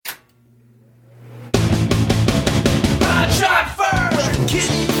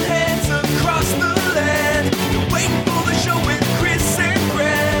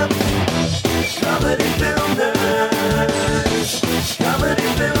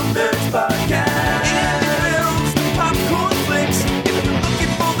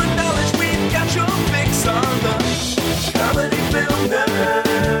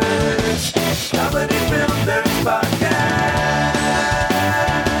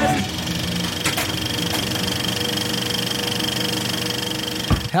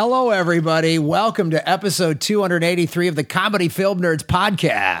Hello, everybody. Welcome to episode 283 of the Comedy Film Nerds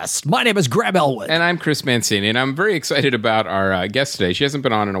podcast. My name is Graham Elwood. And I'm Chris Mancini, and I'm very excited about our guest today. She hasn't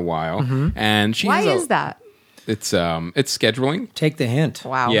been on in a while. And she Why is that? It's scheduling. Take the hint.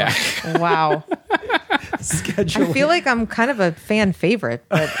 Wow. Yeah. Wow. Scheduling. I feel like I'm kind of a fan favorite,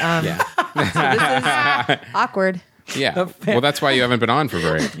 but so this is awkward. Yeah. Well, that's why you haven't been on for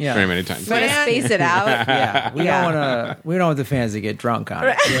very many times. Trying to space it out. Yeah, we don't want the fans to get drunk on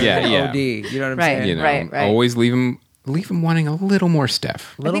it. Yeah. OD. You know what I'm Right. saying? You know, Right. always leave them wanting a little more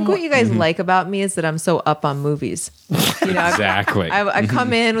Steph. I think what you guys like about me is that I'm so up on movies. You know, Exactly. I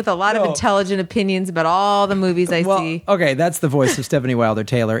come in with a lot of intelligent opinions about all the movies I see. Okay, that's the voice of Stefanie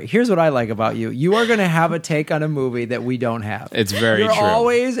Wilder-Taylor. Here's what I like about you. You are going to have a take on a movie that we don't have. It's very You're true.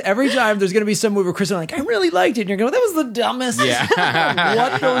 always, every time there's going to be some movie where Chris is like, I really liked it. And you're going, that was the dumbest. Yeah.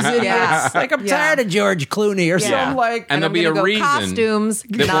 What goes in Yeah. this? Like, I'm Yeah. tired of George Clooney or something like. And there'll I'm be gonna a go reason. costumes,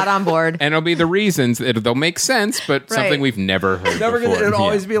 that not will- on board. And it'll be the reasons. They'll make sense, but something we've never heard before. It'll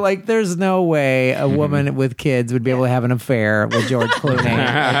always be like, there's no way a woman with kids would be able to have an affair with George Clooney.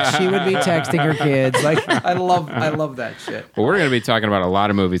 Like, she would be texting her kids. Like, I love that shit. Well, we're going to be talking about a lot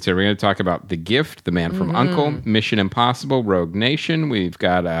of movies here. We're going to talk about The Gift, The Man from Uncle, Mission Impossible, Rogue Nation. We've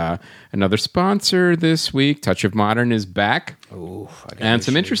got another sponsor this week. Touch of Modern is back. Ooh, And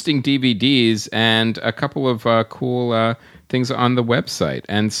some interesting DVDs and a couple of cool things on the website.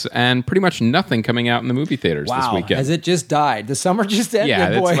 And pretty much nothing coming out in the movie theaters this weekend. Has it just died? The summer just ended,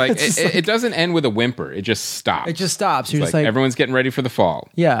 Yeah, boy. it's like, It's just it doesn't end with a whimper. It just stops. It just stops. It's You're just like, everyone's getting ready for the fall.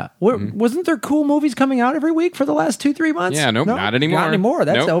 yeah. Wasn't there cool movies coming out every week for the last 2-3 months? Yeah, nope, not anymore. Not anymore.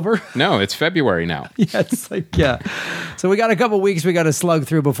 That's Nope. over. No, it's February now. Yeah, it's like, yeah. So we got a couple weeks we got to slug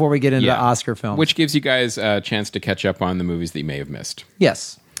through before we get into the Oscar film. Which gives you guys a chance to catch up on the movies that you may have missed.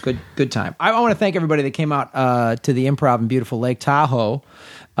 Yes. Good time. I want to thank everybody that came out to the Improv in beautiful Lake Tahoe.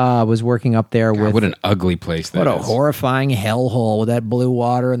 Was working up there with... What an ugly place that is. What a horrifying hellhole with that blue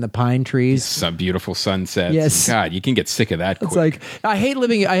water and the pine trees. Some beautiful sunsets. Yes. God, you can get sick of that quick. It's like, I hate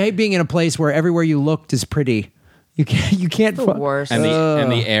being in a place where everywhere you looked is pretty. You can't... The worst. And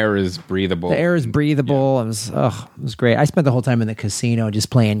the air is breathable. The air is breathable. Yeah. It was great. I spent the whole time in the casino just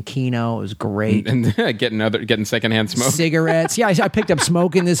playing Keno. It was great. And getting secondhand smoke. Cigarettes. Yeah, I picked up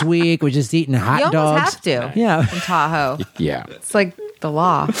smoking this week. Was just eating hot You dogs. almost have to. Yeah. In Tahoe. Yeah. It's like the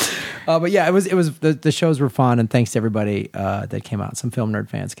law. But yeah, it was the shows were fun, and thanks to everybody that came out. Some film nerd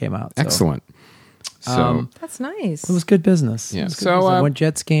fans came out. So. Excellent. So That's nice. It was good business. Yeah. It was good So, business. I went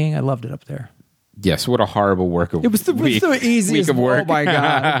jet skiing. I loved it up there. yes, what a horrible work of It was the easiest week of work. Oh my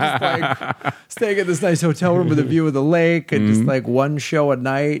god! Just like staying at this nice hotel room with a view of the lake, and just like one show a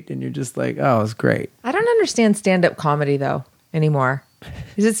night, and you're just like, oh, it was great. I don't understand stand-up comedy though anymore.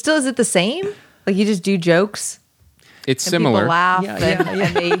 Is it the same? Like you just do jokes It's and similar. people laugh Yeah.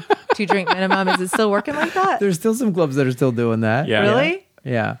 and they 2-drink minimum. Is it still working like that? There's still some clubs that are still doing that. Yeah. Really?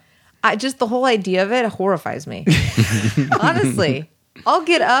 Yeah. Just the whole idea of it horrifies me. Honestly, I'll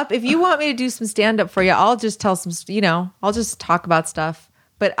get up if you want me to do some stand-up for you. I'll just tell some, I'll just talk about stuff.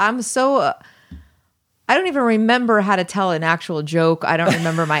 But I'm so. I don't even remember how to tell an actual joke. I don't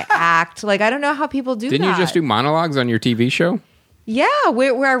remember my act. Like, I don't know how people do Didn't that. you just do monologues on your TV show? Yeah,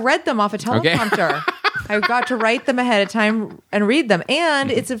 where I read them off a teleprompter. I got to write them ahead of time and read them.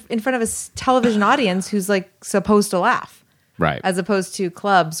 And it's in front of a television audience who's like supposed to laugh. Right. As opposed to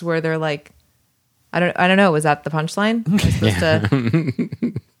clubs where they're like, I don't know. Was that the punchline? Am I supposed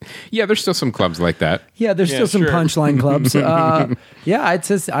to... Yeah, there's still some clubs like that. Yeah, there's still some sure. punchline clubs. Yeah, it's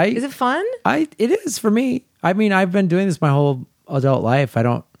just Is it fun? it is for me. I mean, I've been doing this my whole adult life.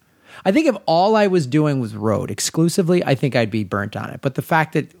 I think if all I was doing was road exclusively, I think I'd be burnt on it. But the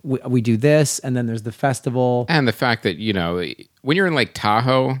fact that we do this, and then there's the festival, And the fact that, when you're in Lake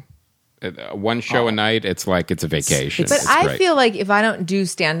Tahoe, one show a night, it's like it's a vacation. But It's I great. feel like if I don't do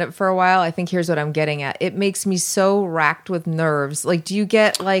stand up for a while, I think here's what I'm getting at. It makes me so racked with nerves. Like, do you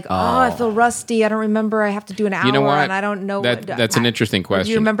get like, I feel rusty. I don't remember. I have to do an hour You know what? and I don't know. That's an interesting question.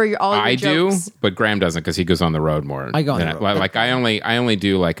 Do you remember all your I jokes? do, but Graham doesn't because he goes on the road more. I go on the than road. Like I only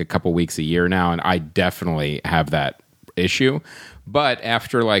do like a couple weeks a year now, and I definitely have that issue. But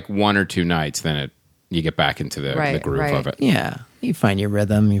after like one or two nights, then you get back into the groove of it. yeah, you find your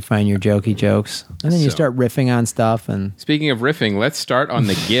rhythm, you find your jokey jokes, and then you So- start riffing on stuff. And Speaking of riffing, let's start on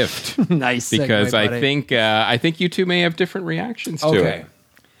The Gift. nice, Because segue, buddy. I think you two may have different reactions to Okay. it.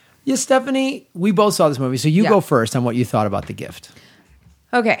 Yeah, Stephanie, we both saw this movie, so you Yeah. go first on what you thought about The Gift.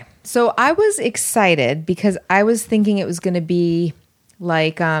 Okay. So I was excited because I was thinking it was going to be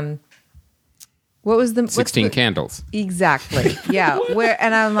like, what was the... what's 16 the- Candles. Exactly. Yeah.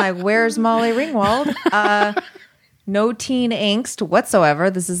 And I'm like, where's Molly Ringwald? No teen angst whatsoever.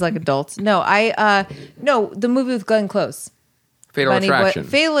 This is like adults. No, the movie with Glenn Close. Fatal Attraction.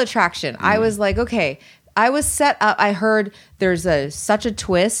 Fatal Attraction. I was like, okay. I was set up. I heard there's such a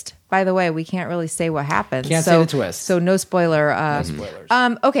twist. By the way, we can't really say what happens. Can't say the twist. So no spoiler. No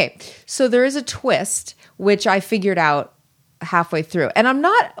spoilers. Okay. So there is a twist, which I figured out halfway through. And I'm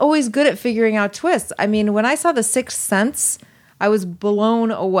not always good at figuring out twists. I mean, when I saw The Sixth Sense, I was blown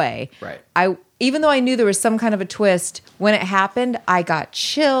away. Right. Even though I knew there was some kind of a twist, when it happened, I got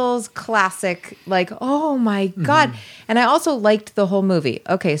chills, classic, like, oh my God. And I also liked the whole movie.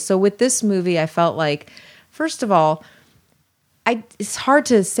 Okay, so with this movie, I felt like, first of all, it's hard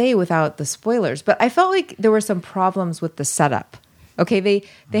to say without the spoilers, but I felt like there were some problems with the setup. Okay,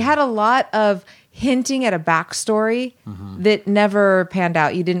 they had a lot of hinting at a backstory that never panned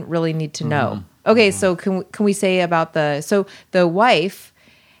out. You didn't really need to know. Okay, so can we say about the wife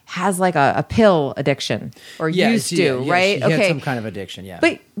has like a pill addiction or used to, right? She had some kind of addiction, yeah.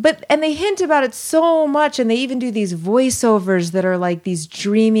 But and they hint about it so much, and they even do these voiceovers that are like these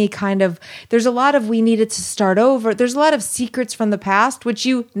dreamy kind of. There's a lot of we needed to start over. There's a lot of secrets from the past which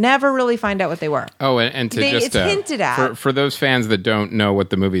you never really find out what they were. Oh, and it's hinted at for those fans that don't know what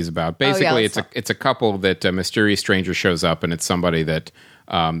the movie's about. Basically, it's a couple that a mysterious stranger shows up, and it's somebody that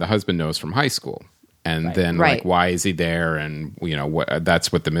the husband knows from high school. And then, like, why is he there? And,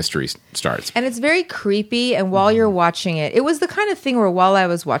 that's what the mystery starts. And it's very creepy. And while you're watching it, it was the kind of thing where while I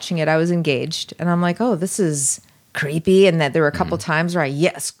was watching it, I was engaged. And I'm like, oh, this is creepy. And that there were a couple times where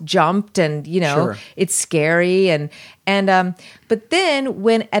I, jumped and, it's scary. And but then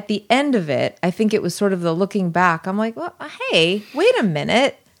when at the end of it, I think it was sort of the looking back, I'm like, well, hey, wait a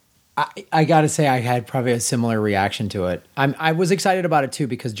minute. I got to say, I had probably a similar reaction to it. I was excited about it too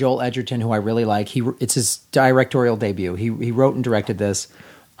because Joel Edgerton, who I really like, it's his directorial debut. He wrote and directed this.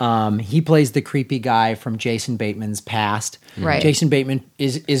 He plays the creepy guy from Jason Bateman's past. Right. Jason Bateman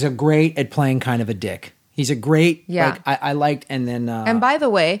is a great at playing kind of a dick. He's a great. Yeah. I liked, and then. And by the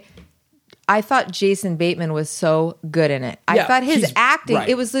way, I thought Jason Bateman was so good in it. I thought his acting,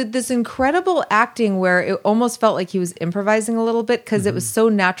 it was this incredible acting where it almost felt like he was improvising a little bit because it was so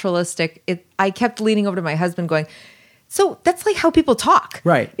naturalistic. I kept leaning over to my husband going, so that's like how people talk.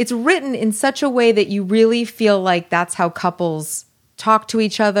 Right. It's written in such a way that you really feel like that's how couples talk to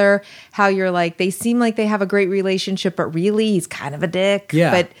each other, how you're like, they seem like they have a great relationship, but really he's kind of a dick.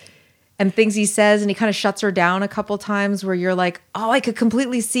 Yeah. And things he says, and he kind of shuts her down a couple times where you're like, oh, I could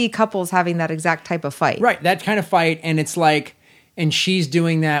completely see couples having that exact type of fight. Right, that kind of fight. And it's like, and she's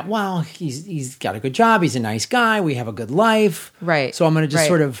doing that, well, he's got a good job. He's a nice guy. We have a good life. Right. So I'm going to just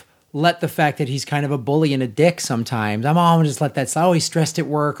sort of let the fact that he's kind of a bully and a dick sometimes, I'm going to just let that slide. Oh, he's stressed at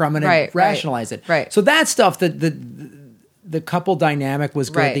work, or I'm going to rationalize it. Right. So that stuff, the couple dynamic was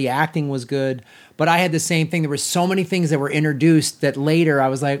good. Right. The acting was good. But I had the same thing. There were so many things that were introduced that later I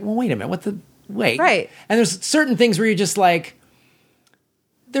was like, well, wait a minute. Wait. Right. And there's certain things where you're just like,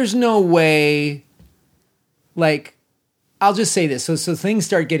 there's no way. Like, I'll just say this. So things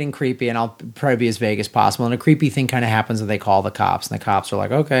start getting creepy, and I'll probably be as vague as possible. And a creepy thing kind of happens and they call the cops. And the cops are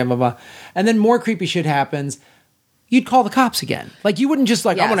like, okay, blah, blah. And then more creepy shit happens. You'd call the cops again. Like, you wouldn't just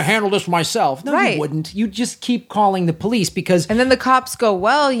like, I'm going to handle this myself. No, you wouldn't. You'd just keep calling the police because... And then the cops go,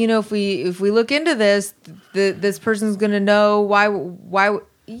 well, if we look into this, this person's going to know why...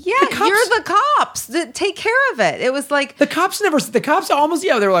 Yeah, you're the cops that take care of it. It was like... The cops almost,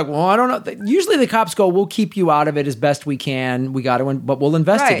 they were like, well, I don't know. Usually the cops go, we'll keep you out of it as best we can. We got to, but we'll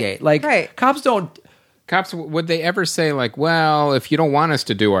investigate. Cops don't... Cops, would they ever say, like, well, if you don't want us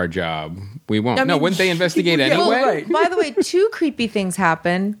to do our job, we won't? No, wouldn't they investigate anyway? Well, by the way, two creepy things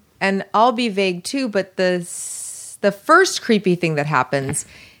happen, and I'll be vague too, but the first creepy thing that happens,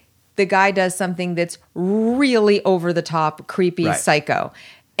 the guy does something that's really over the top, creepy, psycho.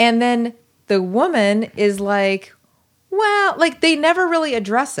 And then the woman is like, well, like they never really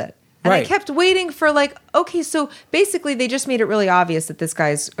address it. And I kept waiting for like, okay, so basically they just made it really obvious that this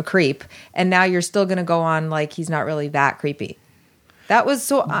guy's a creep. And now you're still going to go on like he's not really that creepy. That was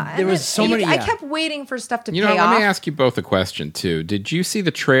so... there was so many... I kept waiting for stuff to pay off. off. Let me ask you both a question, too. Did you see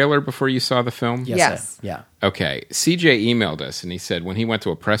the trailer before you saw the film? Yes. Yeah. Okay. CJ emailed us, and he said when he went to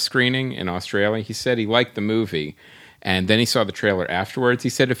a press screening in Australia, he said he liked the movie, and then he saw the trailer afterwards. He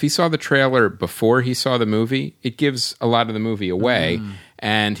said if he saw the trailer before he saw the movie, it gives a lot of the movie away,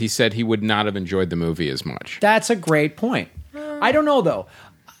 and he said he would not have enjoyed the movie as much. That's a great point. I don't know, though.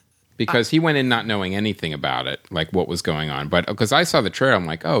 because he went in not knowing anything about it, like what was going on. But because I saw the trailer, I'm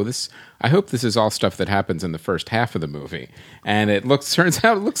like, oh, I hope this is all stuff that happens in the first half of the movie. And turns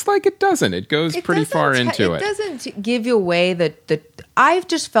out it looks like it doesn't. It goes pretty far into it. It doesn't give you away I've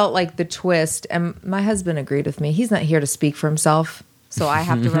just felt like the twist, and my husband agreed with me. He's not here to speak for himself, so I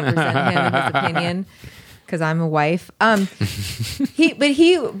have to represent him in his opinion. Because I'm a wife.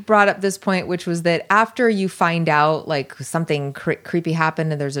 He brought up this point, which was that after you find out like something creepy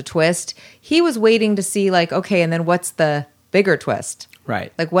happened and there's a twist, he was waiting to see like, okay, and then what's the bigger twist?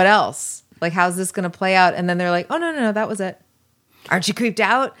 Right. Like what else? Like how's this going to play out? And then they're like, oh no, that was it. Aren't you creeped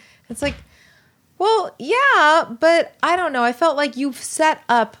out? It's like, well, yeah, but I don't know. I felt like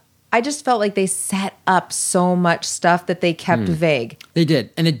I just felt like they set up so much stuff that they kept vague. They did.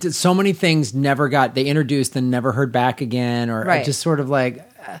 And so many things they introduced and never heard back again. Or I just sort of like,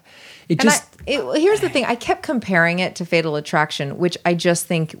 here's the thing. I kept comparing it to Fatal Attraction, which I just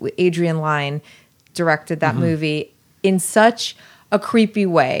think Adrian Lyne directed that movie in such a creepy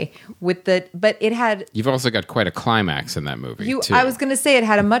way but it had... You've also got quite a climax in that movie, too. I was going to say it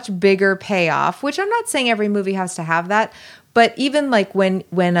had a much bigger payoff, which I'm not saying every movie has to have that. But even like when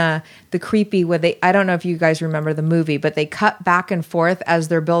the creepy, I don't know if you guys remember the movie, but they cut back and forth as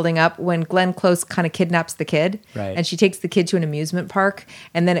they're building up when Glenn Close kind of kidnaps the kid. Right. And she takes the kid to an amusement park.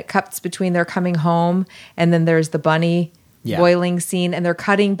 And then it cuts between they're coming home and then there's the bunny boiling scene and they're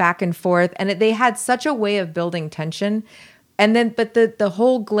cutting back and forth. And they had such a way of building tension. And then, but the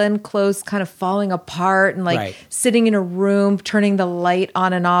whole Glenn Close kind of falling apart and like sitting in a room, turning the light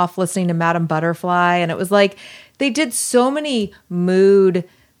on and off, listening to Madame Butterfly. And it was like, they did so many mood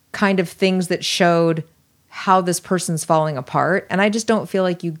kind of things that showed how this person's falling apart. And I just don't feel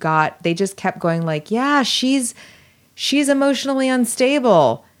like they just kept going like, yeah, she's emotionally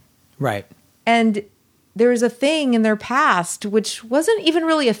unstable. Right. And there's a thing in their past, which wasn't even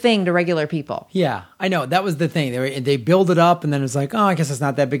really a thing to regular people. Yeah, I know. That was the thing. They build it up and then it's like, oh, I guess it's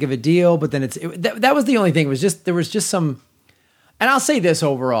not that big of a deal. But then that was the only thing. There was just some, and I'll say this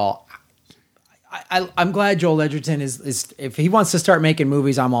overall. I'm glad Joel Edgerton is if he wants to start making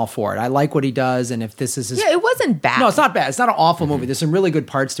movies, I'm all for it. I like what he does, and if this is his... Yeah, it wasn't bad. No, it's not bad. It's not an awful movie. There's some really good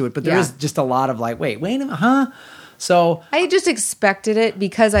parts to it, but there is just a lot of like, wait a minute, huh? So I just expected it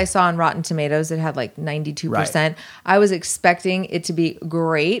because I saw on Rotten Tomatoes it had like 92%. Right. I was expecting it to be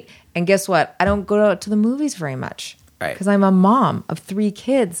great, and guess what? I don't go out to the movies very much. Right. Because I'm a mom of 3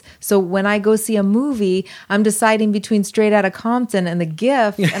 kids. So when I go see a movie, I'm deciding between Straight Outta Compton and The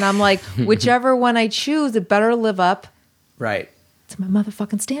Gift. And I'm like, whichever one I choose, it better live up to my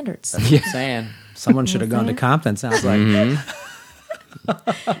motherfucking standards. That's what I'm saying. Someone should have gone to Compton, sounds like.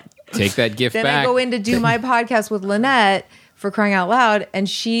 Take that gift then back. Then I go in to do my podcast with Lynette, for crying out loud, and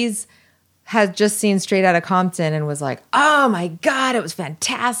has just seen Straight Outta Compton and was like, oh my God, it was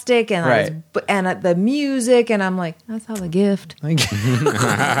fantastic. And the music, and I'm like, I saw The Gift. I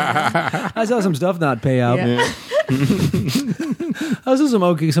saw some stuff not pay out. Yeah. I saw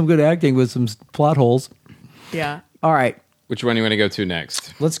some good acting with some plot holes. Yeah. All right. Which one do you want to go to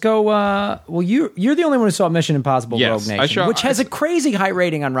next? Let's go. Well, you're the only one who saw Mission Impossible Rogue Nation, which has a crazy high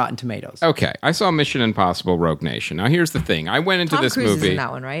rating on Rotten Tomatoes. Okay, I saw Mission Impossible Rogue Nation. Now, here's the thing. I went into this Cruise movie. Is in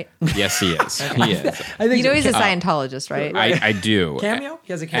that one, right? Yes, he is. Okay. He is. I think he's a Scientologist, right? I do. Cameo?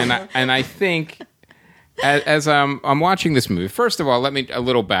 He has a cameo. And I think... As I'm watching this movie, first of all, a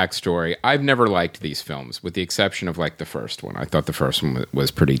little backstory. I've never liked these films, with the exception of like the first one. I thought the first one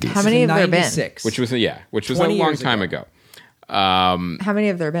was pretty decent. How many have there been? Which was a long time ago. How many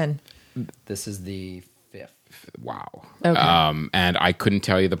have there been? This is the 5th. Wow. Okay. And I couldn't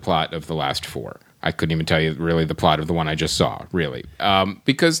tell you the plot of the last 4. I couldn't even tell you really the plot of the one I just saw, really.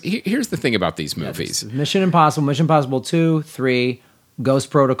 Because here's the thing about these movies. Mission Impossible 2, 3,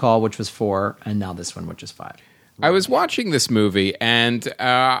 Ghost Protocol, which was 4, and now this one, which is 5. I was watching this movie, and like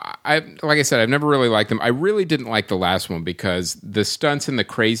I said, I've never really liked them. I really didn't like the last one because the stunts and the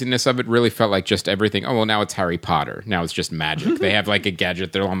craziness of it really felt like just everything. Oh, well, now it's Harry Potter. Now it's just magic. They have like a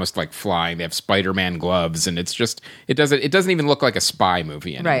gadget. They're almost like flying. They have Spider-Man gloves, and it's just it doesn't even look like a spy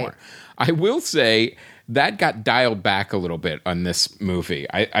movie anymore. Right. I will say that got dialed back a little bit on this movie.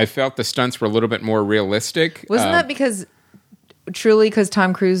 I felt the stunts were a little bit more realistic. Wasn't that because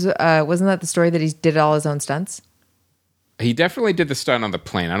Tom Cruise, wasn't that the story that he did all his own stunts? He definitely did the stunt on the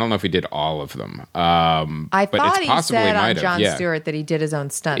plane. I don't know if he did all of them. I thought he said on Jon Stewart that he did his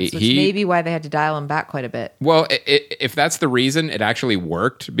own stunts, which may be why they had to dial him back quite a bit. Well, if that's the reason, it actually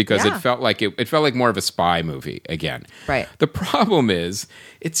worked because it felt like it felt like more of a spy movie again. Right. The problem is,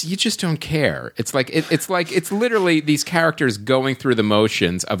 you just don't care. It's it's literally these characters going through the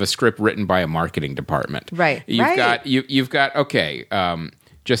motions of a script written by a marketing department. Right. You've got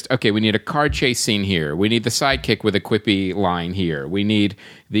we need a car chase scene here. We need the sidekick with a quippy line here. We need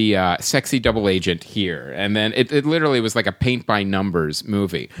the sexy double agent here. And then it literally was like a paint-by-numbers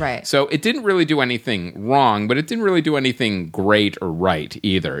movie. Right. So it didn't really do anything wrong, but it didn't really do anything great or right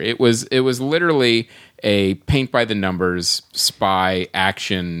either. It was literally a paint-by-the-numbers spy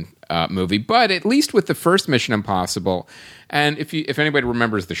action movie. But at least with the first Mission Impossible, and if anybody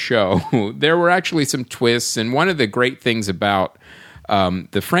remembers the show, there were actually some twists. And one of the great things about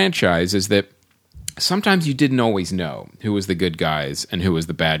the franchise is that sometimes you didn't always know who was the good guys and who was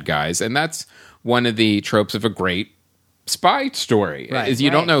the bad guys. And that's one of the tropes of a great spy story, is you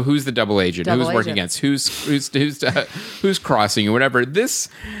don't know who's the double agent, who's working against, who's crossing or whatever. This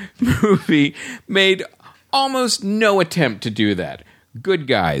movie made almost no attempt to do that. Good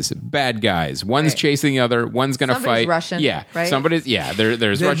guys, bad guys. One's chasing the other. One's going to fight. Russian, yeah, right? Somebody's. Yeah, there's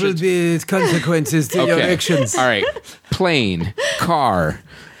There Russian. will be consequences to your actions. All right, plane, car.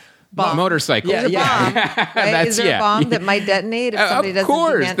 Bomb. Motorcycle. Is there a bomb that might detonate if somebody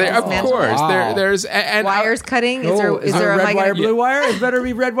doesn't dismantle? Of course. Wow. There's and wires cutting. Is there a red wire, blue wire? It better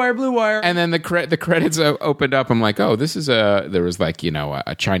be red wire, blue wire. And then the credits opened up. I'm like, oh, this is there was like,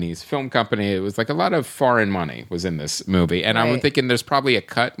 a Chinese film company. It was like a lot of foreign money was in this movie. And I'm thinking there's probably a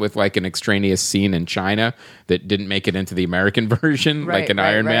cut with like an extraneous scene in China that didn't make it into the American version, like an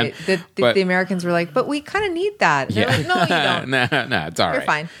Iron Man. The Americans were like, but we kind of need that. They're like, no, you don't. No, it's all right. You're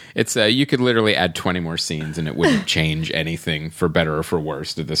fine. It's you could literally add 20 more scenes and it wouldn't change anything for better or for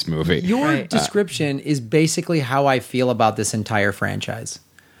worse to this movie. Your description is basically how I feel about this entire franchise.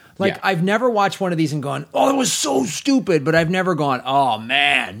 Like, I've never watched one of these and gone, oh, it was so stupid, but I've never gone, oh,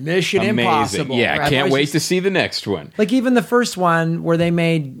 man, Mission Impossible. Yeah, right? Can't wait to see the next one. Like, even the first one where they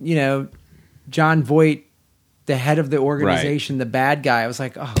made, John Voight the head of the organization, the bad guy. I was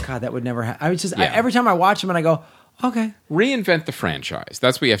like, oh, God, that would never happen. I was just, every time I watch him and I go, okay. Reinvent the franchise.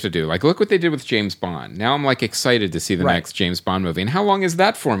 That's what you have to do. Like, look what they did with James Bond. Now I'm, like, excited to see the next James Bond movie. And how long has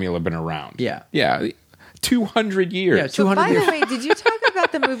that formula been around? Yeah. Yeah. 200 years. Yeah, 200 years. By the way, did you talk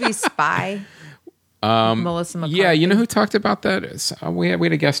about the movie Spy? Melissa McCarthy. Yeah, you know who talked about that? We had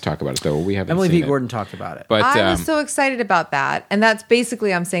a guest talk about it, though. We haven't Emily seen V. Gordon talked about it. But I was so excited about that. And that's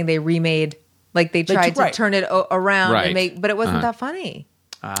basically, I'm saying they remade, like they tried to turn it around and make, but it wasn't that funny.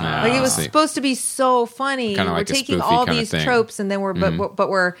 Like it was supposed to be so funny. Kinda we're like taking all these tropes and then but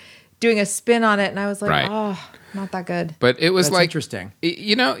we're doing a spin on it. And I was like, oh, not that good. But it was like interesting.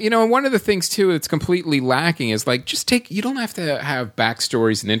 One of the things too that's completely lacking is like you don't have to have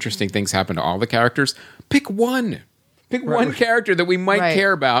backstories and interesting things happen to all the characters. Pick one. Pick one character that we might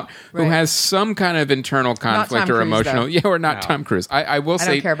care about who has some kind of internal conflict or emotional. Or not Tom Cruise. I will say.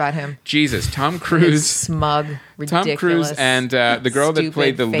 I don't care about him. Jesus, Tom Cruise. Smug, ridiculous. Tom Cruise and the girl that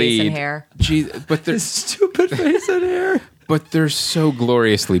played the lead. And hair. But there's stupid face and hair. But they're so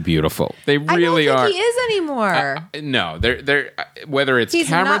gloriously beautiful. They really are. I don't think he is anymore. No, they're whether it's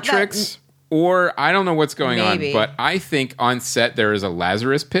camera tricks or I don't know what's going on, but I think on set there is a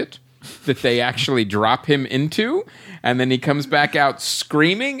Lazarus pit that they actually drop him into, and then he comes back out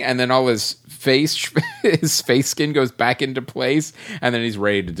screaming, and then all his face skin goes back into place, and then he's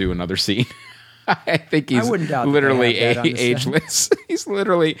ready to do another scene. I think he's literally ageless. He's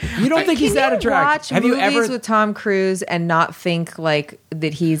literally. You don't think he's that attractive? Have you ever watched movies with Tom Cruise and not think like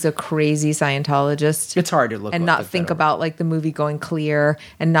that he's a crazy Scientologist? It's hard to look and not think about like the movie going clear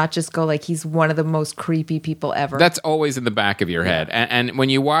and not just go like he's one of the most creepy people ever. That's always in the back of your head. And when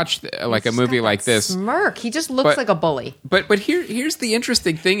you watch like a movie like this, smirk. He just looks like a bully. But here's the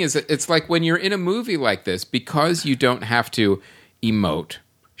interesting thing: is that it's like when you're in a movie like this, because you don't have to emote,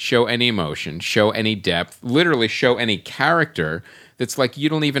 show any emotion, show any depth, literally show any character. That's like you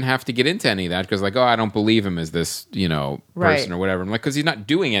don't even have to get into any of that because like, oh, I don't believe him as this, person or whatever. I'm like, because he's not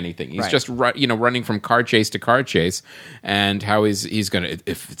doing anything. He's just running from car chase to car chase, and how he's gonna,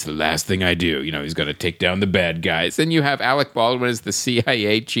 if it's the last thing I do, he's gonna take down the bad guys. Then you have Alec Baldwin as the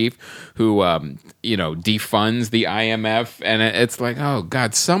CIA chief who defunds the IMF, and it's like, oh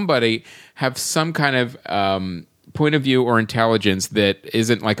God, somebody have some kind of point of view or intelligence that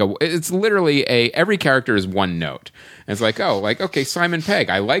isn't like it's literally every character is one note. And it's like, okay, Simon Pegg.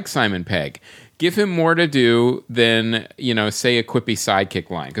 I like Simon Pegg. Give him more to do than, say a quippy sidekick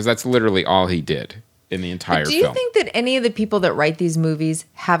line, because that's literally all he did in the entire film. Do you think that any of the people that write these movies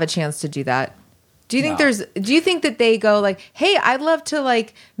have a chance to do that? Do you think do you think that they go like, hey, I'd love to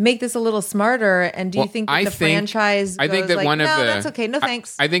like make this a little smarter? And do you think that the franchise goes that's okay, no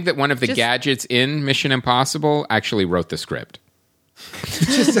thanks. I think that one of the gadgets in Mission Impossible actually wrote the script.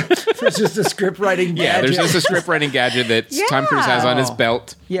 There's just a script writing gadget. Yeah, there's just a script writing gadget that Tom Cruise has on his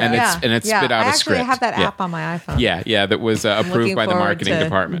belt, and it's spit out a script. I actually have that app on my iPhone. Yeah, that was approved by the marketing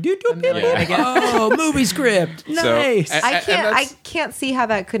department. Oh, movie script. Nice. So, I can't see how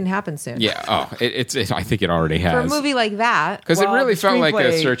that couldn't happen soon. Yeah. Oh, I think it already has. For a movie like that. Because it really felt like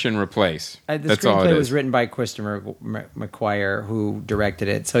a search and replace. That's all it is. The screenplay was written by Christopher McQuire, who directed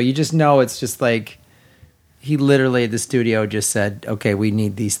it. So you just know it's just like he literally at the studio just said, "Okay, we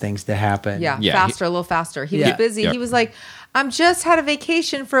need these things to happen." Yeah, faster, a little faster. He was busy. Yep. He was like, "I'm just had a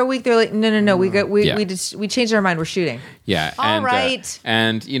vacation for a week." They're like, "No. We changed our mind. We're shooting." Yeah. All right.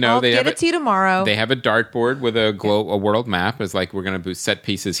 And I'll get it to you tomorrow. They have a dartboard with a world map. It's like we're going to set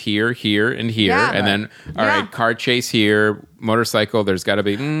pieces here, here, and here, and then all right, car chase here, motorcycle. There's got to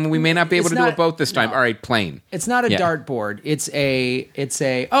be. We may not be able to do a boat this time. All right, plane. It's not a dartboard. It's a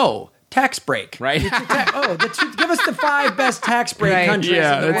tax break, right? Give us the 5 best tax break countries.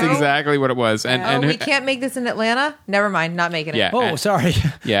 Yeah, in the that's world. exactly what it was. And we can't make this in Atlanta. Never mind, not making it. Yeah, sorry.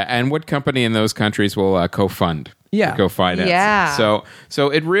 Yeah, and what company in those countries will co-fund? Yeah, co-finance. Yeah. So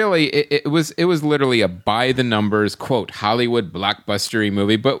it really it was literally a by the numbers quote Hollywood blockbustery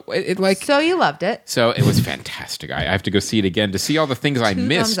movie, but it like so you loved it. So it was fantastic. I have to go see it again to see all the things I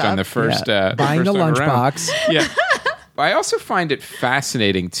missed on the first buying the lunchbox. Yeah. I also find it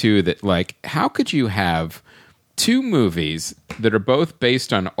fascinating, too, that, like, how could you have 2 movies that are both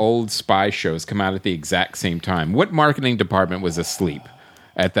based on old spy shows come out at the exact same time? What marketing department was asleep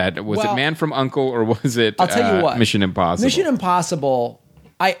at that? Was it Man from U.N.C.L.E. or was it I'll tell you what, Mission Impossible? Mission Impossible,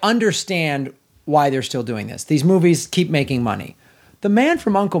 I understand why they're still doing this. These movies keep making money. The Man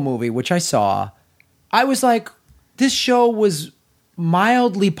from U.N.C.L.E. movie, which I saw, I was like, this show was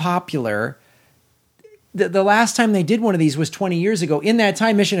mildly popular. The last time they did one of these was 20 years ago. In that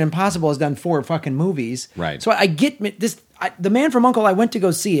time, Mission Impossible has done 4 fucking movies. Right. So I get this. The Man from U.N.C.L.E., I went to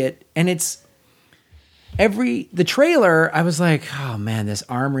go see it, and it's the trailer, I was like, oh man, this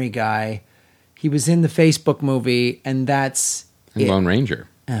Armory guy, he was in the Facebook movie, and that's Lone Ranger.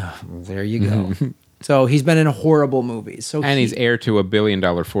 Oh, there you go. So he's been in horrible movies. And he's heir to $1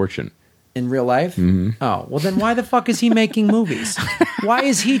 billion fortune. In real life? Mm-hmm. Oh, well then why the fuck is he making movies? Why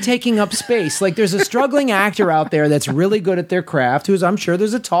is he taking up space? Like there's a struggling actor out there that's really good at their craft, who's I'm sure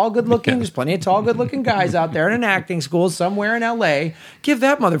there's there's plenty of tall, good looking guys out there in an acting school somewhere in LA. Give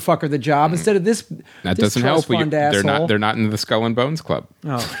that motherfucker the job instead of this. That doesn't help. They're not in the Skull and Bones Club.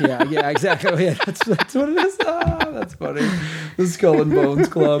 Oh, yeah, exactly. Yeah, that's what it is. Oh, that's funny. The Skull and Bones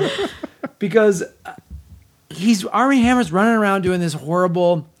Club. Because Armie Hammer's running around doing this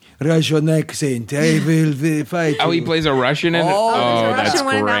horrible Russian accent. I will fight. Oh, he plays a Russian in it? Oh, that's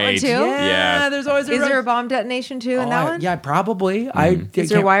great. That too? Yeah, there's always Is there a bomb detonation too in that one? Yeah, probably. Is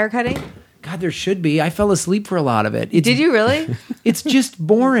there wire cutting? God, there should be. I fell asleep for a lot of it. Did you really? It's just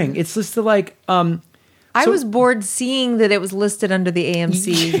boring. It's just like... I was bored seeing that it was listed under the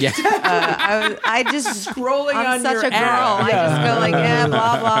AMC. Yeah. I just scrolling I'm on such your a girl. app. I just go like,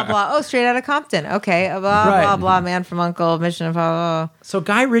 blah, blah, blah. Oh, Straight Outta Compton. Okay. Blah, blah, Man from U.N.C.L.E., Mission Impossible. So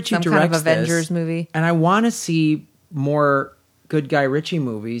Guy Ritchie directs kind of Avengers this, movie. And I want to see more good Guy Ritchie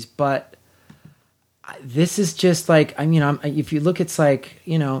movies, but this is just like, I mean, if you look, it's like,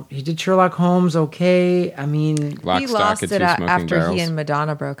 he did Sherlock Holmes, okay. I mean... Lock, he Stock, lost and it Two Smoking after Barrels. he and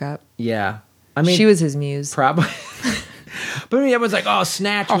Madonna broke up. Yeah. I mean, she was his muse. Probably. But I mean, everyone's like, oh,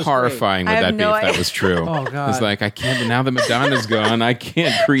 Snatch was How horrifying great. would that be if that was true? Oh, God. It's like, I can't, now that Madonna's gone, I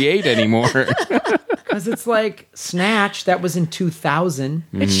can't create anymore. Because it's like Snatch, that was in 2000.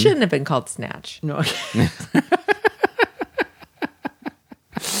 It shouldn't have been called Snatch. No.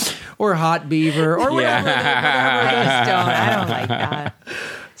 Or Hot Beaver, or whatever. I don't like that.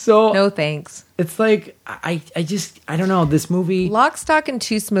 So no thanks. It's like I don't know, this movie. Lock, Stock, and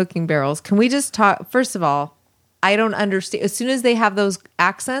Two Smoking Barrels. Can we just talk? First of all, I don't understand. As soon as they have those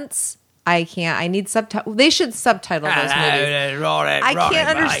accents, I can't. I need subtitles. They should subtitle those movies. I can't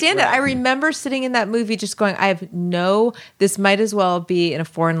understand it. I remember sitting in that movie just going, this might as well be in a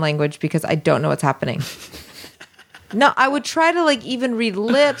foreign language because I don't know what's happening. No, I would try to even read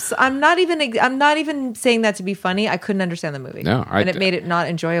lips. I'm not even saying that to be funny. I couldn't understand the movie. No, and it made it not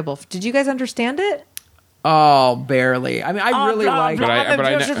enjoyable. Did you guys understand it? Oh, barely. I mean, I really liked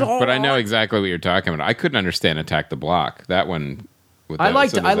it. But I know exactly what you're talking about. I couldn't understand Attack the Block. That one. I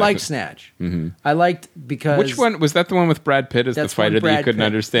liked Snatch. Mm-hmm. I liked because which one was that? The one with Brad Pitt as the fighter that you couldn't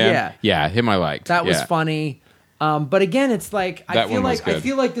understand? Yeah, him I liked. That was funny. But again, it's like I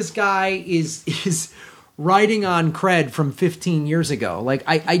feel like this guy is riding on cred from 15 years ago. Like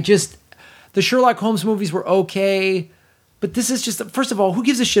I just the Sherlock Holmes movies were okay. But this is just, first of all, who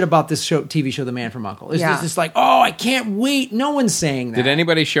gives a shit about this TV show, The Man from U.N.C.L.E.? It's just like, oh, I can't wait. No one's saying that. Did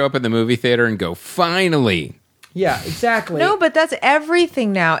anybody show up at the movie theater and go, finally? Yeah, exactly. No, but that's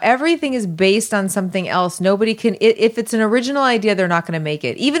everything now. Everything is based on something else. Nobody can. If it's an original idea, they're not going to make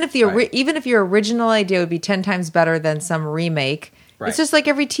it. Even if even if your original idea would be 10 times better than some remake, it's just like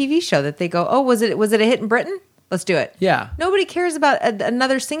every TV show that they go, oh, was it a hit in Britain? Let's do it. Yeah. Nobody cares about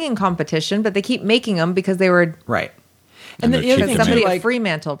another singing competition, but they keep making them because they were right. And the other thing, somebody at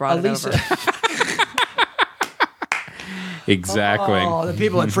Fremantle brought it over. Exactly. Oh, the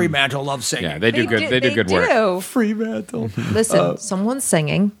people at Fremantle love singing. Yeah, they do good. They do good work. Fremantle. Listen, someone's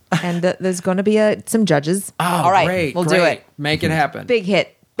singing, and there's going to be some judges. Oh, all right, we'll do it. Make it happen. Big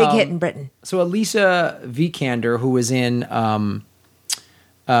hit. Big hit in Britain. So Alicia Vikander, who was in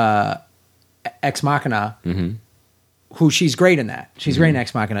Ex Machina, who she's great in that. She's great in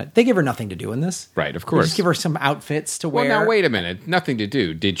Ex Machina. They give her nothing to do in this. Right, of course. They just give her some outfits to wear. Well, now, wait a minute. Nothing to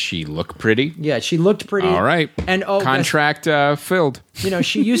do. Did she look pretty? Yeah, she looked pretty. All right. And contract filled.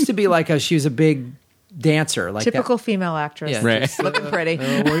 She used to be she was a big dancer. Like typical female actress. Yeah, right. Looking pretty.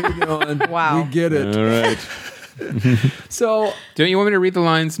 What are you doing? Wow. We get it. All right. So. Don't you want me to read the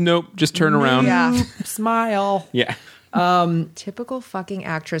lines? Nope. Just turn around. Yeah. Smile. Yeah. Typical fucking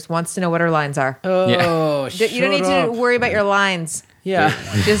actress wants to know what her lines are. Oh, you don't need to worry about your lines. Yeah.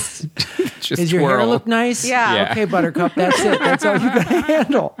 Just does your hair look nice? Yeah. Okay, Buttercup, that's it. That's all you got to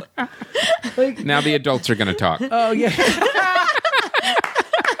handle. Now the adults are going to talk. Oh, yeah.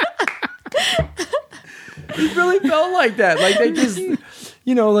 It really felt like that. Like they just,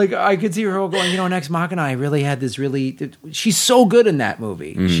 I could see her going, in Ex Machina, I really had this she's so good in that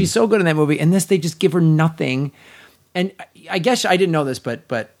movie. Mm. She's so good in that movie. And this, they just give her nothing. And I guess I didn't know this,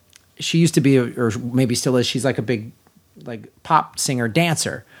 but she used to be, or maybe still is, she's like a big pop singer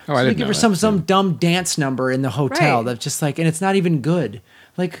dancer. Oh, I didn't give know her that. some dumb dance number in the hotel that's just and it's not even good.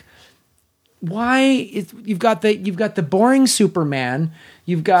 Like, why? You've got the boring Superman.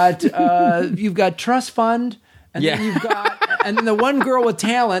 You've got Trust Fund, and then you've got and then the one girl with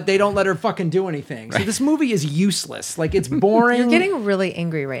talent. They don't let her fucking do anything. Right. So this movie is useless. Like, it's boring. You're getting really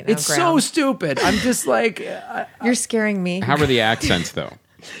angry right now. It's Graham. so stupid. I'm just like you're scaring me. How were the accents though?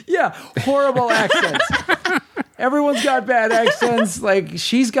 Yeah, horrible accents. Everyone's got bad accents. Like,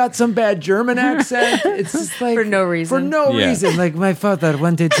 she's got some bad German accent. It's just like for no reason. For no reason. Like, my father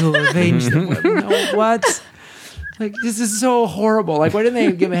wanted to avenge the what? Like, this is so horrible. Like, why didn't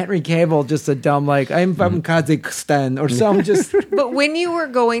they give Henry Cavill just a dumb I'm from Kazakhstan or something? Just. But when you were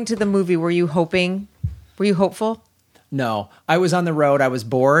going to the movie, were you hoping? Were you hopeful? No, I was on the road. I was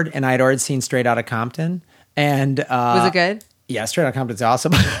bored, and I had already seen Straight Outta Compton. And was it good? Yeah, Straight Outta Compton's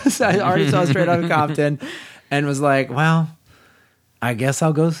awesome. So I already saw Straight Outta Compton. And was like, well, I guess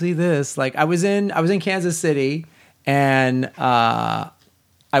I'll go see this. Like, I was in Kansas City, and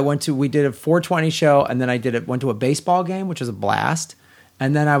we did a 420 show, and then went to a baseball game, which was a blast.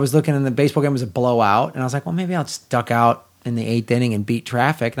 And then I was looking, and the baseball game was a blowout, and I was like, well, maybe I'll just duck out in the 8th inning and beat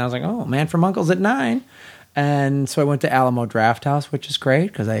traffic. And I was like, oh, Man from U.N.C.L.E.'s at 9. And so I went to Alamo Draft House, which is great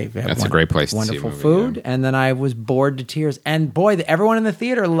because that's a great place. Wonderful to see food, and then I was bored to tears. And boy, everyone in the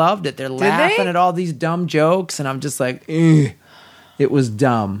theater loved it. They're laughing at all these dumb jokes, and I'm just like, ugh. It was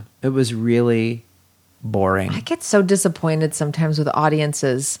dumb. It was really boring. I get so disappointed sometimes with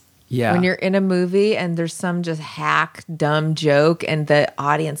audiences. Yeah, when you're in a movie and there's some just hack dumb joke and the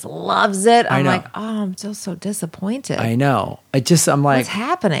audience loves it, I'm like, oh, I'm so disappointed. I know. I'm like, what's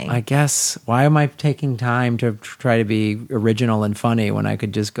happening? I guess, why am I taking time to try to be original and funny when I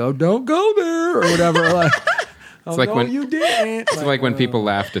could just go, don't go there, or whatever. Like, it's like when you didn't. It's like when people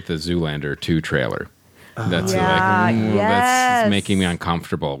laughed at the Zoolander 2 trailer. That's yes. making me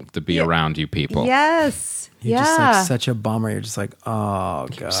uncomfortable to be around you people. Yes. You're just like such a bummer. You're just like, oh,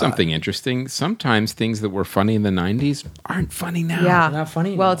 God. Something interesting. Sometimes things that were funny in the 90s aren't funny now. Yeah. They're not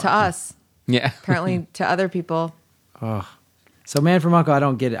funny well, anymore. to us. Yeah. Apparently to other people. Oh. So Man from U.N.C.L.E., I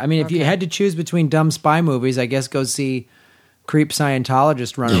don't get it. I mean, if you had to choose between dumb spy movies, I guess go see creep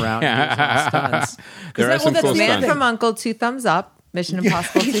Scientologist run around and do some stunts. There are some cool Man stunts. from U.N.C.L.E., 2 thumbs up. Mission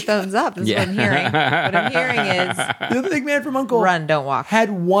Impossible, 2 thumbs up. This is what I'm hearing. What I'm hearing is the other thing, Man from U.N.C.L.E. run, don't walk.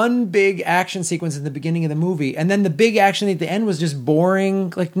 Had one big action sequence in the beginning of the movie, and then the big action at the end was just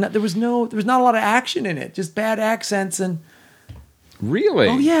boring. Like, there was not a lot of action in it. Just bad accents and. Really?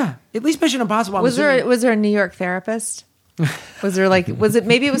 Oh yeah. At least Mission Impossible. Was there a New York therapist? Was there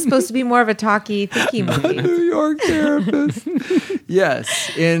maybe it was supposed to be more of a talky, thinky movie? A New York therapist.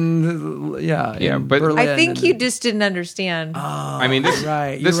 Yes, in but Berlin. I think you just didn't understand. I mean, you're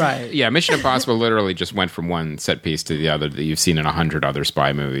right. Yeah, Mission Impossible literally just went from one set piece to the other that you've seen in 100 other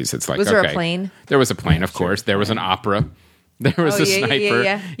spy movies. It's like, was there a plane? There was a plane, of course. There was an opera. There was a sniper.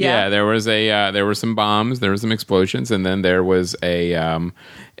 Yeah. There was there were some bombs. There were some explosions, and then there was a.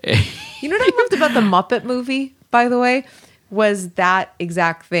 You know what I loved about the Muppet movie, by the way, was that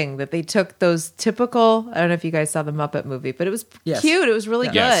exact thing that they took those typical. I don't know if you guys saw the Muppet movie, but it was cute. It was really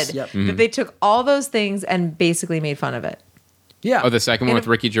good. Yes. Yep. That they took all those things and basically made fun of it. Yeah. Oh, the second one with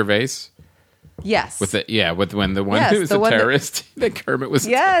Ricky Gervais. Yes. With when the one who was a terrorist, that Kermit was.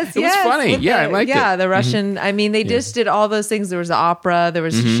 Yes, it was funny. I liked it. Yeah, the Russian. I mean, they just did all those things. There was the opera, there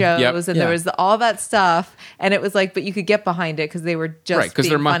was shows, and there was all that stuff. And it was like, but you could get behind it because they were just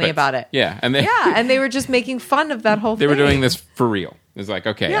being funny about it. Yeah, and they were just making fun of that whole thing. They were doing this for real. It's like,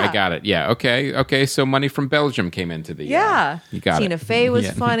 okay, I got it. Yeah, okay. So money from Belgium came into the. You got Tina Fey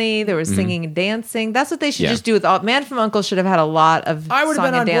was funny. There was singing and dancing. That's what they should just do with all. Man from U.N.C.L.E. should have had a lot of I would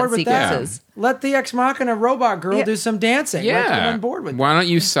have been on board with sequences. That. Let the Ex Machina robot girl do some dancing. Yeah, on board with why don't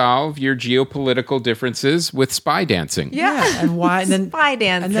you solve your geopolitical differences with spy dancing? Yeah, and why then spy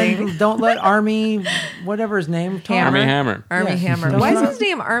dancing? And then don't let Army, whatever his name, Army Hammer. Why is his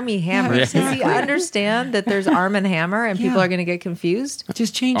name Army Hammer? Does he understand that there's Arm and Hammer, and people are going to get confused?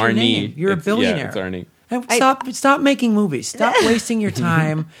 Just change your name. You're a billionaire. Yeah, it's Arnie. And stop making movies. Stop wasting your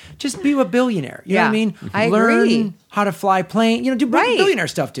time. Just be a billionaire. You know what I mean? I Learn agree. how to fly plane. Do billionaire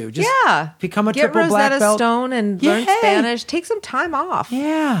stuff too. Just become a triple black belt. Get Rosetta Stone and learn Spanish. Take some time off.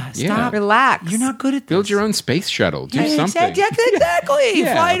 Yeah. Stop. Relax. You're not good at this. Build your own space shuttle. Do something. Exactly.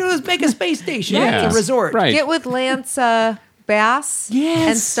 Fly to make a space station. It's a resort. Right. Get with Lance Bass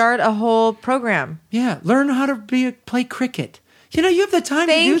and start a whole program. Yeah. Learn how to play cricket. You have the time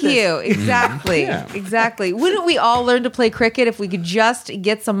to do this. Thank you. Exactly. Exactly. Wouldn't we all learn to play cricket if we could just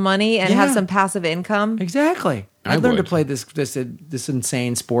get some money and have some passive income? Exactly. I'd learn to play this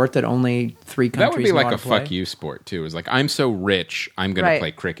insane sport that only 3 countries That would be like a play. fuck you sport too. It's like, I'm so rich, I'm going to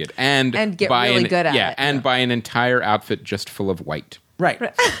play cricket and get really good at it. And buy an entire outfit just full of white.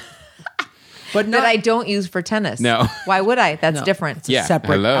 Right. But that I don't use for tennis. No. Why would I? That's different. It's a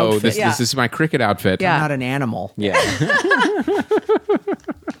separate outfit. This is my cricket outfit. I'm not an animal. Yeah.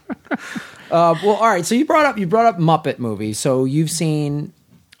 Well, all right. So you brought up Muppet movies. So you've seen,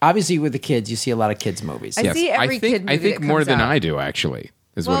 obviously with the kids, you see a lot of kids movies. I see every kid movie I think that more comes than out. I do, actually.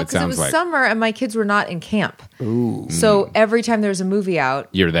 Is what it sounds like. It was summer and my kids were not in camp. Ooh. So every time there was a movie out,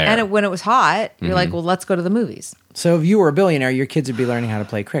 you're there. And when it was hot, you're like, well, let's go to the movies. So if you were a billionaire, your kids would be learning how to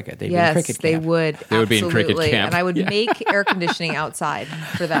play cricket. They'd be in cricket camp. They would. They would be in cricket camp. And I would make air conditioning outside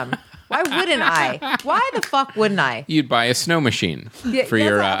for them. Why wouldn't I? Why the fuck wouldn't I? You'd buy a snow machine for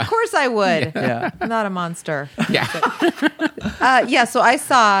your. Of course I would. Yeah. I'm not a monster. Yeah. So I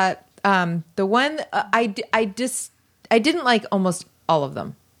saw the one I didn't like almost all of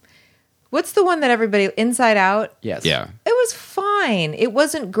them. What's the one that everybody Inside Out? Yes. Yeah. It was fine. It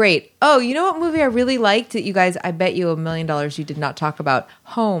wasn't great. Oh, you know what movie I really liked that you guys, I bet you $1 million you did not talk about?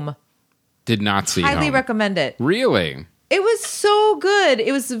 Home. Did not see Highly Home. recommend it. Really? It was so good.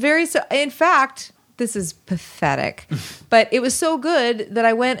 It was in fact, this is pathetic, but it was so good that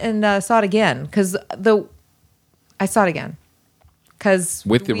I went and saw it again because I saw it again.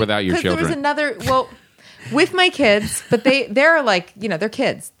 Without your children. There was another, with my kids, but they're like, they're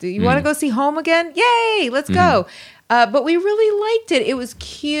kids. Do you want to go see Home again? Yay, let's go. But we really liked it. It was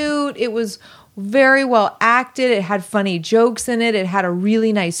cute. It was very well acted. It had funny jokes in it. It had a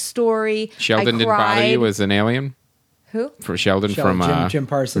really nice story. Sheldon didn't bother you as an alien? Who? For Sheldon from Jim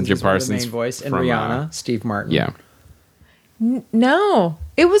Parsons. From Jim Parsons, the main voice, and Rihanna, Steve Martin. Yeah. No,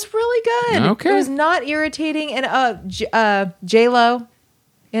 it was really good. Okay. It was not irritating, and J-Lo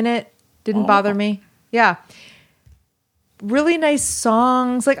in it didn't bother me. Yeah. Really nice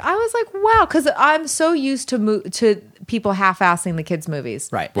songs. Like I was like, wow, because I'm so used to people half-assing the kids' movies.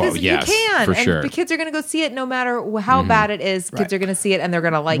 Right. Well, yes, you can, for and sure. the kids are going to go see it no matter how bad it is. Kids are going to see it and they're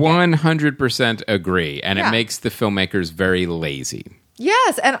going to like it. 100% agree, and it makes the filmmakers very lazy.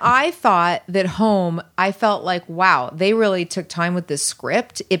 Yes, and I thought that Home, I felt like, wow, they really took time with this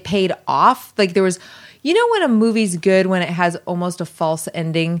script. It paid off. Like there was, when a movie's good when it has almost a false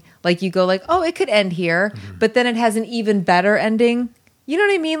ending, like you go like, oh, it could end here, but then it has an even better ending. You know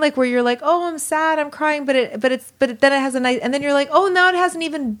what I mean? Like where you're like, oh, I'm sad, I'm crying, but then it has a nice, and then you're like, oh, now it has an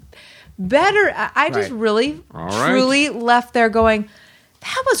even better. I just really, truly left there going,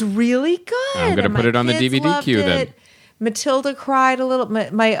 that was really good. I'm going to put it on the DVD queue then. Matilda cried a little.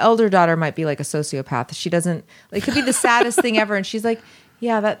 My elder daughter might be like a sociopath. She doesn't. It could be the saddest thing ever, and she's like,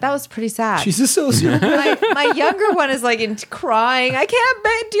 "Yeah, that was pretty sad." She's a sociopath. My younger one is like crying. I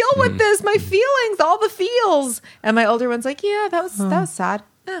can't deal with this. My feelings, all the feels. And my older one's like, "Yeah, that was sad."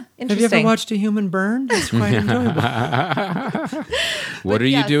 Interesting. Have you ever watched a human burn? It's quite enjoyable. What are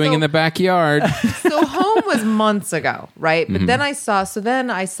you doing in the backyard? So Home was months ago, right? But then I saw.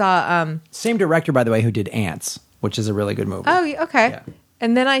 Same director, by the way, who did Ants, which is a really good movie. Oh, okay. Yeah.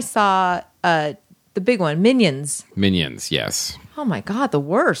 And then I saw the big one, Minions. Minions, yes. Oh my God, the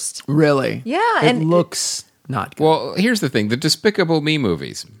worst. Really? Yeah, It looks not good. Well, here's the thing: the Despicable Me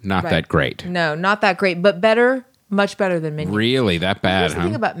movies, not that great. No, not that great, but better, much better than Minions. Really, that bad? Here's the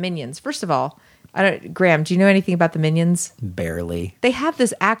thing about Minions. First of all, Graham, do you know anything about the Minions? Barely. They have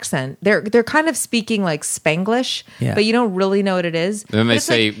this accent. They're kind of speaking like Spanglish, but you don't really know what it is. And then they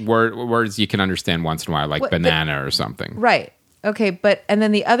say words you can understand once in a while, like banana or something. Right. Okay, and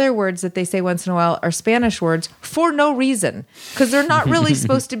then the other words that they say once in a while are Spanish words for no reason, because they're not really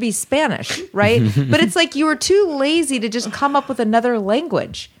supposed to be Spanish, right? But it's like you were too lazy to just come up with another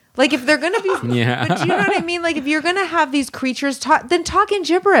language. Like if they're going to be, but do you know what I mean? Like if you're going to have these creatures talk, then talk in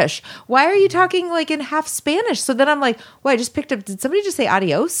gibberish. Why are you talking like in half Spanish? So then I'm like, well, I just picked up, did somebody just say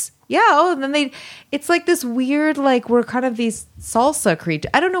adios? Yeah. Oh, and then it's like this weird, like we're kind of these salsa creatures.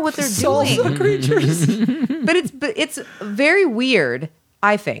 I don't know what they're doing. Salsa creatures. but it's very weird,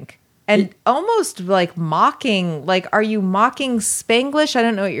 I think. And almost like mocking, like, are you mocking Spanglish? I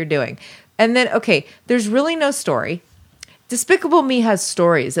don't know what you're doing. And then, okay, there's really no story. Despicable Me has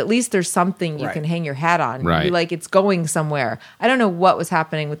stories. At least there's something you can hang your hat on. Right. You're like, it's going somewhere. I don't know what was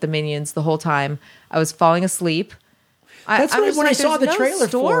happening with the Minions the whole time. I was falling asleep. That's when I saw the trailer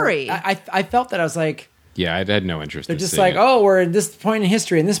story. for it. I felt that. I was like... Yeah, I had no interest They're in just seeing like, it. oh, we're at this point in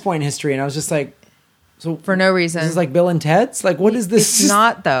history and this point in history. And I was just like... So for no reason. This is like Bill and Ted's? Like, what is this? It's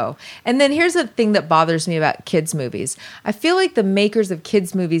not, though. And then here's the thing that bothers me about kids' movies. I feel like the makers of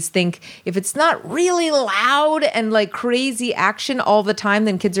kids' movies think if it's not really loud and like crazy action all the time,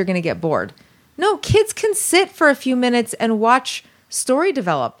 then kids are going to get bored. No, kids can sit for a few minutes and watch story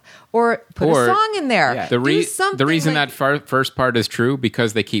develop or put a song in there. Yeah. The reason that first part is true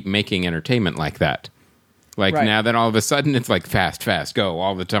because they keep making entertainment like that. Like now, then all of a sudden it's like fast, go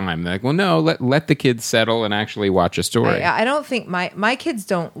all the time. They're like, well, no, let the kids settle and actually watch a story. I don't think my kids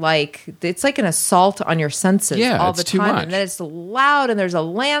don't like. It's like an assault on your senses all the time. Too much. And then it's loud, and there's a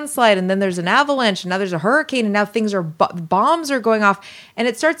landslide, and then there's an avalanche, and now there's a hurricane, and now things are bombs are going off, and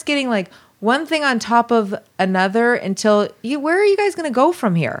it starts getting like one thing on top of another until where are you guys going to go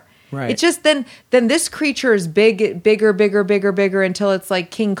from here? Right. It's just then this creature is bigger until it's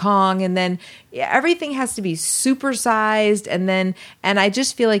like King Kong, and then everything has to be supersized, and I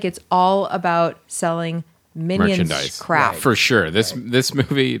just feel like it's all about selling Minions crap. For sure. This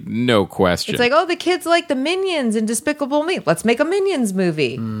movie, no question. It's like, oh, the kids like the Minions and Despicable Me. Let's make a Minions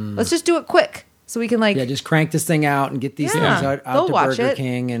movie. Let's just do it quick. So we can just crank this thing out and get these things out to Burger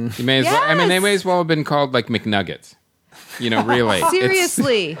King. And you may as well, they may as well have been called like McNuggets. Really.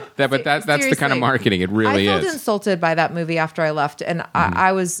 Seriously. But that's the kind of marketing it really is. I felt insulted by that movie after I left, and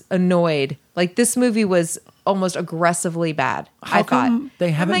I was annoyed. Like, this movie was almost aggressively bad. How come they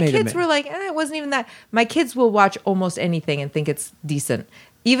haven't made it? My kids were like, it wasn't even that. My kids will watch almost anything and think it's decent.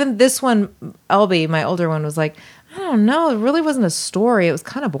 Even this one, Elby, my older one, was like, I don't know. It really wasn't a story. It was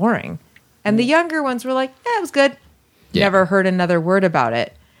kind of boring. And the younger ones were like, it was good. Yeah. Never heard another word about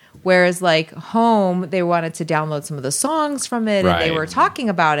it. Whereas like Home, they wanted to download some of the songs from it, and they were talking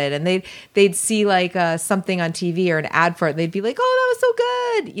about it, and they'd see like something on TV or an ad for it, and they'd be like, "Oh, that was so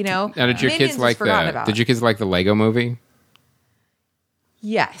good," Now, did your kids like the Lego Movie?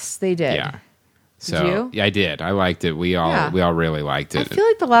 Yes, they did. Yeah. So did you? Yeah, I did. I liked it. We all really liked it. I feel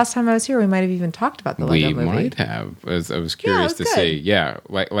like the last time I was here, we might have even talked about the Lego movie. We might have. I was curious to see. Yeah,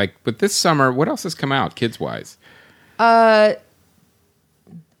 but this summer, what else has come out kids wise?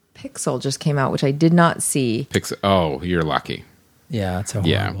 Pixel just came out, which I did not see. Oh, you're lucky. Yeah, it's a horrible.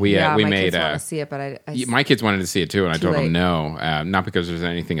 Yeah, we my made. Kids want to see it, but my kids wanted to see it too, and I told them no, not because there's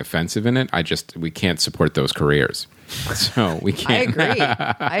anything offensive in it. We can't support those careers, so we can't.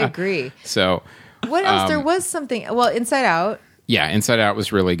 I agree. So, what else? There was something. Well, Inside Out. Yeah, Inside Out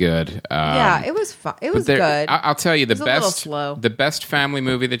was really good. It was fun. It was good. I'll tell you, a little slow. The best family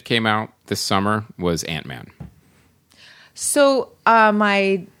movie that came out this summer was Ant-Man. So,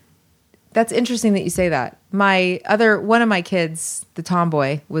 that's interesting that you say that. One of my kids, the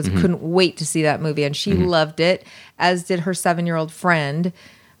tomboy, couldn't wait to see that movie, and she loved it, as did her 7-year-old friend.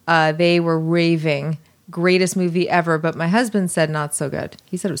 They were raving, greatest movie ever, but my husband said not so good.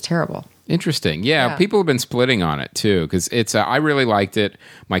 He said it was terrible. Interesting. Yeah, people have been splitting on it too because it's. I really liked it.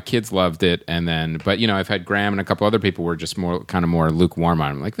 My kids loved it, but I've had Graham and a couple other people were just more lukewarm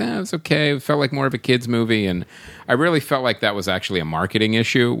on it. I'm like, it was okay. It felt like more of a kids movie, and I really felt like that was actually a marketing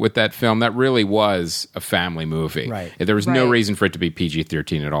issue with that film. That really was a family movie. Right. There was no reason for it to be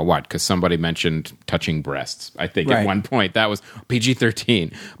PG-13 at all. What? Because somebody mentioned touching breasts. I think at one point that was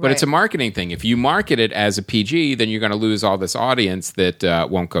PG-13. But it's a marketing thing. If you market it as a PG, then you're going to lose all this audience that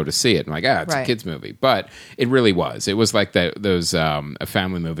won't go to see it. I'm like, it's a kids movie. But it really was. It was like those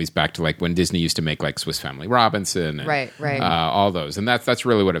family movies back to like when Disney used to make like Swiss Family Robinson and all those. And that's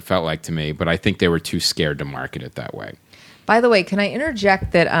really what it felt like to me. But I think they were too scared to market it that way. By the way, can I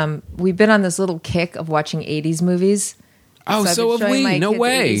interject that we've been on this little kick of watching 80s movies? Oh, so have we. No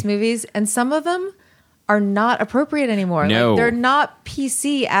way. 80s movies, and some of them are not appropriate anymore. No. Like, they're not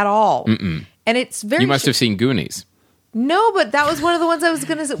PC at all. Mm-mm. And it's very... You must have seen Goonies. No, but that was one of the ones I was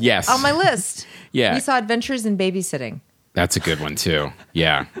going to... Yes. On my list. Yeah. We saw Adventures in Babysitting. That's a good one, too.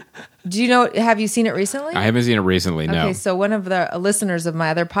 Yeah. Do you know... Have you seen it recently? I haven't seen it recently, no. Okay, so one of the listeners of my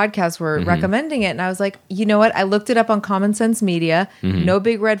other podcasts were recommending it, and I was like, you know what? I looked it up on Common Sense Media. No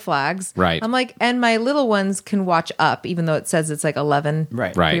big red flags. Right. I'm like, and my little ones can watch up, even though it says it's like 11.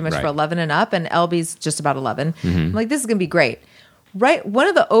 Right. Pretty much for 11 and up, and Elby's just about 11. I'm like, this is going to be great. Right, one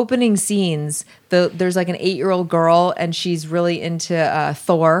of the opening scenes, there's like an 8-year-old girl, and she's really into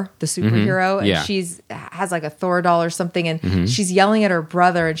Thor, the superhero, and she's has like a Thor doll or something, and she's yelling at her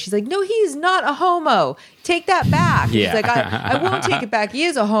brother, and she's like, "No, he's not a homo. Take that back." He's like, I won't take it back. He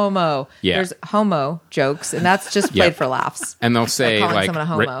is a homo. Yeah. There's homo jokes, and that's just played for laughs. And they'll say like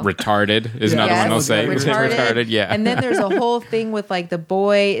retarded is another one they'll say. Retarded, yeah. And then there's a whole thing with like the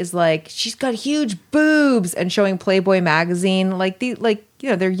boy is like, she's got huge boobs, and showing Playboy magazine, like they're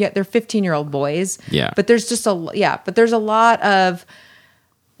 15-year-old boys. Yeah. But there's just but there's a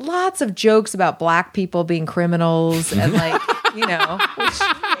lots of jokes about black people being criminals and like, which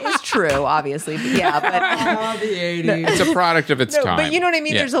is true, obviously. But the 80s. It's a product of its time. But you know what I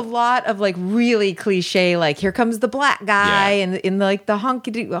mean? Yeah. There's a lot of like really cliche, like here comes the black guy and in like the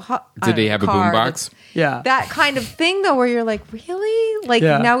honky did he have a boombox? Yeah. That kind of thing though, where you're like, really? Like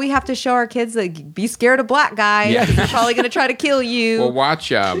now we have to show our kids like, be scared of black guy. Yeah. They're probably going to try to kill you. Well,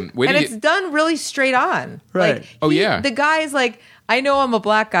 watch. It's done really straight on. Right. Like, the guy's like, I know I'm a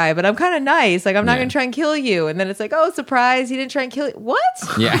black guy, but I'm kind of nice. Like, I'm not going to try and kill you. And then it's like, oh, surprise, he didn't try and kill you. What?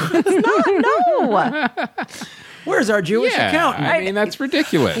 Yeah. It's not. No. Where's our Jewish accountant? I mean, that's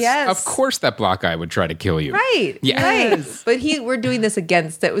ridiculous. Yes. Of course that black guy would try to kill you. Right. Yes. Right. But we're doing this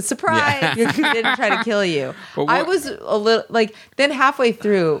against it. Surprise. He didn't try to kill you. I was a little, like, then halfway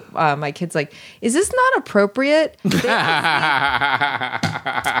through, my kid's like, is this not appropriate?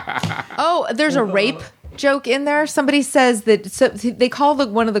 Oh, there's a rape joke in there. Somebody says that they call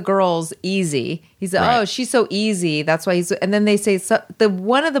one of the girls easy. He's like, oh, she's so easy. That's why he's. And then they say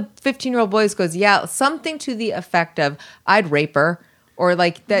one of the 15-year-old boys goes, yeah, something to the effect of, I'd rape her, or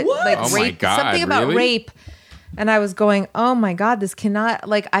like that, what? like oh rape, my God, something about really? rape. And I was going, oh my God, this cannot.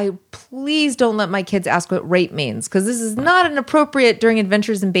 Like, please don't let my kids ask what rape means, because this is not an appropriate during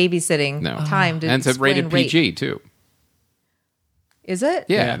Adventures in Babysitting time to. And it's rated PG too. Is it?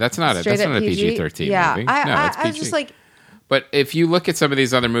 Yeah, that's not a PG-13 movie. No, it's PG. I was just like... But if you look at some of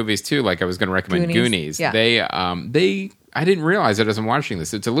these other movies too, like I was going to recommend Goonies, I didn't realize it as I'm watching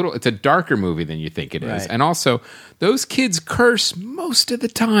this. It's a darker movie than you think it is. And also, those kids curse most of the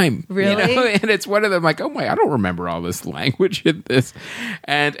time. Really? And it's one of them like, oh my, I don't remember all this language in this.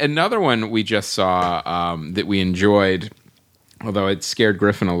 And another one we just saw that we enjoyed, although it scared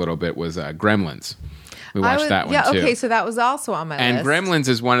Griffin a little bit, was Gremlins. We watched that one too. Yeah, okay, so that was also on my list. And Gremlins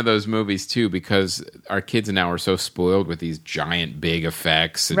is one of those movies too, because our kids now are so spoiled with these giant big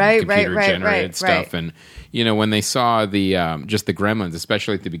effects and computer-generated stuff. And, when they saw the just the Gremlins,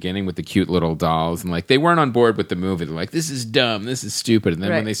 especially at the beginning with the cute little dolls, and like they weren't on board with the movie. They're like, this is dumb, this is stupid. And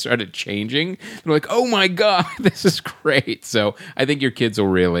then when they started changing, they're like, oh my God, this is great. So I think your kids will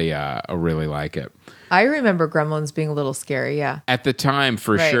really like it. I remember Gremlins being a little scary, yeah. At the time,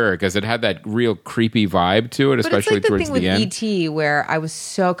 for sure, because it had that real creepy vibe to it, especially towards the end. But it's like the thing with E.T., where I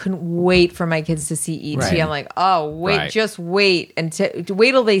was couldn't wait for my kids to see E.T. Right. I'm like, oh, wait, just wait. And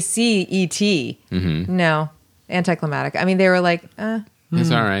wait till they see E.T. Mm-hmm. No, anticlimactic. I mean, they were like,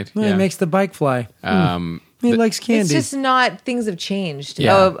 It's all right. Well, it makes the bike fly. He likes candy. It's just not, things have changed.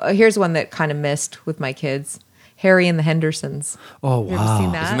 Yeah. Oh, here's one that kind of missed with my kids. Harry and the Hendersons. Oh, wow. You ever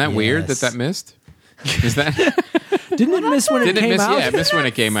seen that? Isn't that weird that missed? Is that didn't it miss when it came out? Yeah, it missed when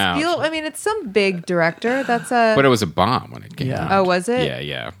it came out. I mean, it's some big director. But it was a bomb when it came out. Oh, was it?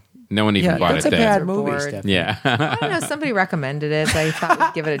 Yeah. No one even bought it then. That's a bad movie, Stefanie. Yeah. I don't know. Somebody recommended it. So I thought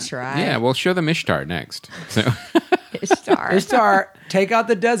we'd give it a try. Yeah, we'll show them Ishtar next. So. Ishtar. Take out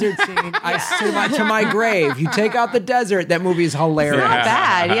the desert scene. To my grave. You take out the desert. That movie is hilarious. It's not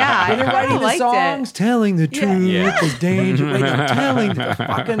bad. Yeah, they're writing the songs, telling the truth is dangerous. Telling the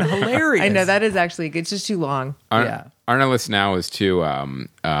fucking hilarious. I know that is actually good. It's just too long. Our list now is to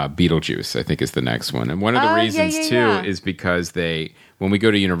Beetlejuice, I think is the next one. And one of the reasons, is because when we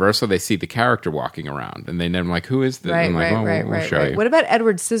go to Universal, they see the character walking around. And they're like, who is this? I'm like, we'll show you. What about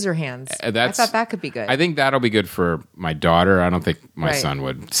Edward Scissorhands? I thought that could be good. I think that'll be good for my daughter. I don't think my son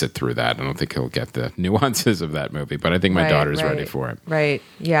would sit through that. I don't think he'll get the nuances of that movie. But I think my daughter's ready for it. Right,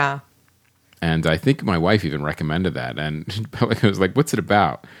 yeah. And I think my wife even recommended that. And I was like, what's it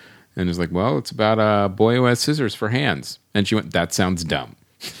about? And it was like, well, it's about a boy who has scissors for hands. And she went, that sounds dumb.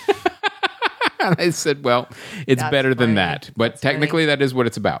 And I said, well, it's better than that. But technically, that is what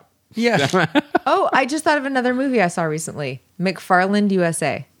it's about. Yeah. Oh, I just thought of another movie I saw recently. McFarland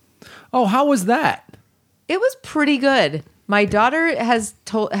USA. Oh, how was that? It was pretty good. My daughter has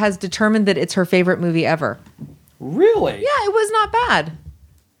determined that it's her favorite movie ever. Really? Yeah, it was not bad.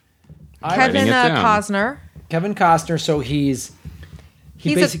 Kevin Costner. Kevin Costner, so he's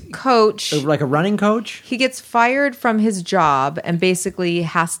a coach. Like a running coach? He gets fired from his job and basically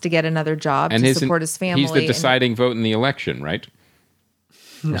has to get another job to support his family. He's the deciding vote in the election, right?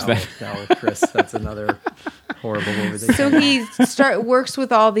 No, Chris, that's another horrible movie. So he works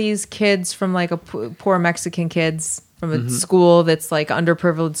with all these kids from like a poor Mexican kids from a school that's like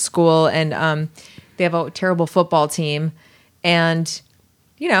underprivileged school, and they have a terrible football team, and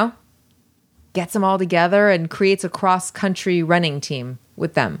gets them all together and creates a cross-country running team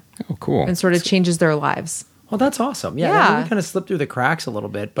with them. Oh, cool. And sort of changes their lives. Well, that's awesome. Yeah. That movie kind of slipped through the cracks a little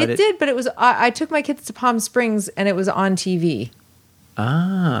bit. But it did, but it was... I took my kids to Palm Springs, and it was on TV.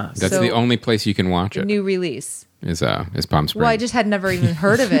 Ah. That's the only place you can watch it. New release. Is Palm Springs. Well, I just had never even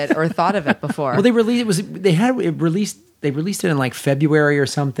heard of it or thought of it before. Well, they released it in like February or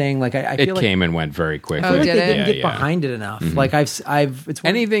something. Like I feel like came and went very quickly. I feel like they didn't get behind it enough. Mm-hmm. Like it's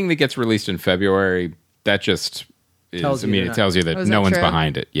anything that gets released in February, that just tells you that no one's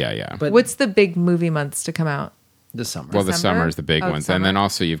behind it. Yeah. But what's the big movie months to come out? The summer. Well, the summer is the big ones, and then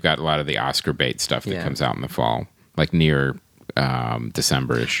also you've got a lot of the Oscar bait stuff that comes out in the fall, like near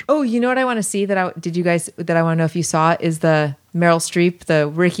December-ish. Oh, you know what I want to see that I want to know if you saw is the Meryl Streep, the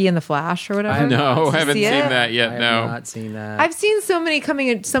Ricky and the Flash or whatever. I haven't seen that yet. I have not seen that. I've seen so many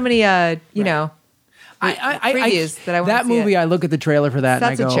previews that I want that to see movie. I look at the trailer for that.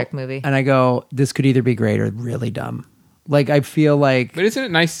 That's and I go, a chick movie, and I go, this could either be great or really dumb. Like, I feel like... But isn't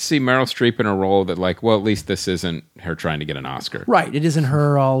it nice to see Meryl Streep in a role that, like, well, at least this isn't her trying to get an Oscar. Right. It isn't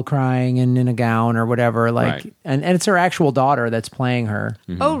her all crying and in a gown or whatever. Like, right. and it's her actual daughter that's playing her.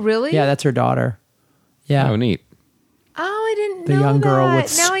 Mm-hmm. Oh, really? Yeah, that's her daughter. Yeah. Oh, neat. Oh, I didn't know the young girl with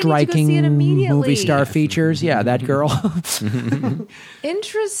striking movie star features. Yeah, that girl.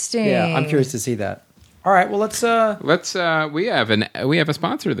 Interesting. Yeah, I'm curious to see that. All right, well we have a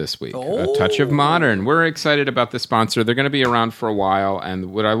sponsor this week. A Touch of Modern. We're excited about the sponsor. They're going to be around for a while,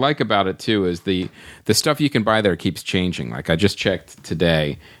 and what I like about it too is the stuff you can buy there keeps changing. Like I just checked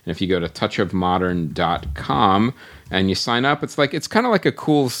today, and if you go to touchofmodern.com and you sign up, it's kind of like a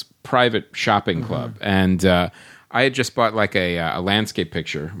cool private shopping club. And I had just bought like a landscape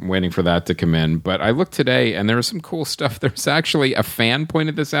picture. I'm waiting for that to come in, but I looked today, and there was some cool stuff. There's actually a fan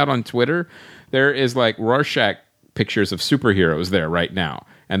pointed this out on Twitter. There is like Rorschach pictures of superheroes there right now,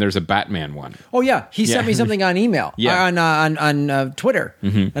 and there's a Batman one. Oh yeah, he sent me something on email, on Twitter,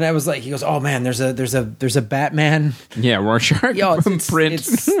 and I was like, he goes, "Oh man, there's a Batman." Yeah, Rorschach. Yo, print.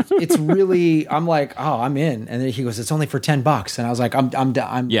 It's really. I'm like, oh, I'm in, and then he goes, "It's only for $10," and I was like, I'm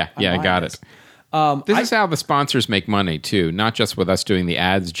done. I got it. This is how the sponsors make money too, not just with us doing the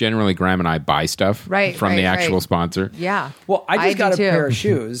ads. Generally, Graham and I buy stuff from the actual sponsor. Yeah. Well, I just got a pair of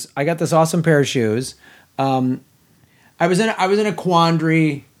shoes. I got this awesome pair of shoes. I was in a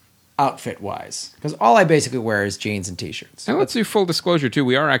quandary outfit wise because all I basically wear is jeans and t-shirts. And let's do full disclosure too.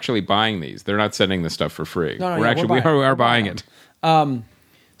 We are actually buying these. They're not sending this stuff for free. No, we are buying it.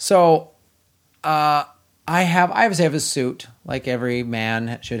 I obviously have a suit, like every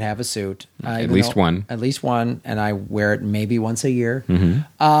man should have a suit. At least one, and I wear it maybe once a year.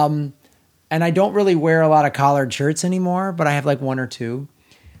 Mm-hmm. And I don't really wear a lot of collared shirts anymore, but I have like one or two.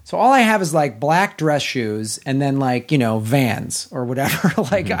 So all I have is like black dress shoes and then like, Vans or whatever.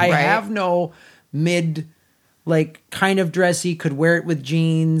 I have no mid, like kind of dressy, could wear it with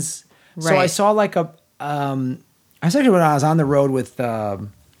jeans. Right. So I saw like I was actually when I was on the road with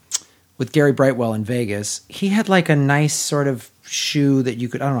with Gary Brightwell in Vegas. He had like a nice sort of shoe that you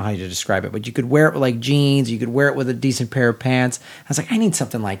could, I don't know how to describe it, but you could wear it with like jeans. You could wear it with a decent pair of pants. I was like, I need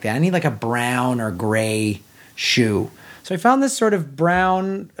something like that. I need like a brown or gray shoe. So I found this sort of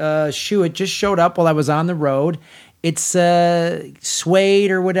brown shoe. It just showed up while I was on the road. It's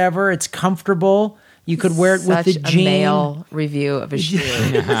suede or whatever. It's comfortable. You could wear it with the jeans. Such a male review of a shoe.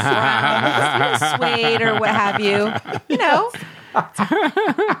 Suede or what have you. You know.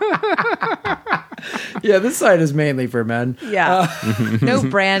 Yeah, this site is mainly for men. Yeah. No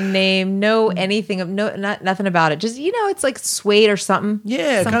brand name, no anything, nothing about it. Just, it's like suede or something.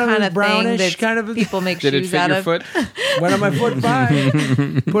 Yeah, some kind of brownish, kind of people make Did shoes it fit out your of. foot? Went on my foot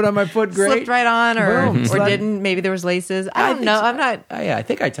fine. Put on my foot great. Slipped right on or Boom. didn't. Maybe there was laces. I don't know. So. I'm not. Yeah, I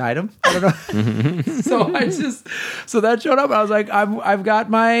think I tied them. I don't know. So that showed up. I was like, I've got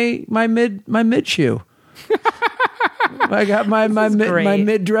my mid shoe. I got my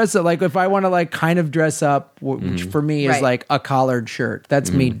mid dress up. Like if I want to like kind of dress up, which for me is like a collared shirt.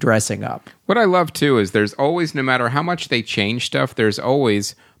 That's me dressing up. What I love too is there's always, no matter how much they change stuff, there's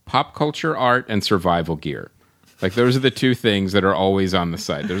always pop culture art and survival gear. Like those are the two things that are always on the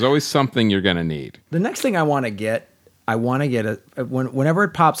site. There's always something you're going to need. The next thing I want to get whenever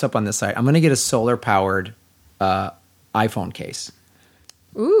it pops up on the site, I'm going to get a solar powered iPhone case.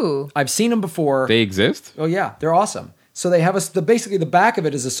 Ooh. I've seen them before. They exist? Oh yeah, they're awesome. So they have basically the back of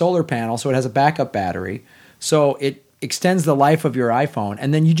it is a solar panel, so it has a backup battery. So it extends the life of your iPhone,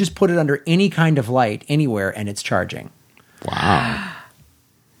 and then you just put it under any kind of light anywhere, and it's charging. Wow.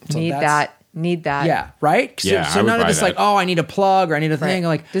 So Need that. Yeah, right? Yeah, so none of this like, I need a plug or I need a thing.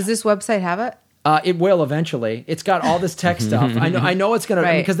 Like, does this website have it? It will eventually. It's got all this tech stuff. I know it's going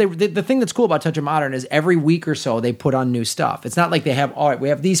to, because the thing that's cool about Touch of Modern is every week or so they put on new stuff. It's not like they have, all right, we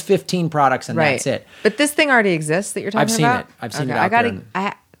have these 15 products and that's it. But this thing already exists that you're talking about? I've seen it out there. I got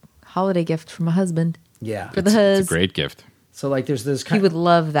a holiday gift from my husband. Yeah. For the hus. It's a great gift. So like there's this He would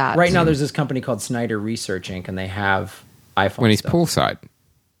love that. Right now there's this company called Snyder Research Inc. and they have iPhone when he's stuff. poolside.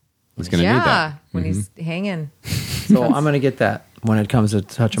 He's going to need that. When he's hanging. So I'm going to get that when it comes to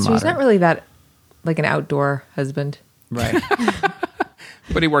Touch of So Modern. he's not really that like an outdoor husband. Right.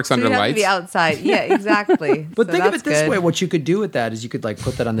 But he works under have lights. To be outside. Yeah, exactly. But so think of it this good. way. What you could do with that is you could like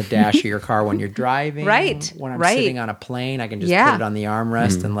put that on the dash of your car when you're driving. Right. When I'm sitting on a plane, I can just put it on the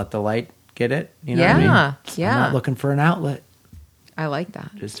armrest and let the light get it. You know what I mean? Yeah. I'm not looking for an outlet. I like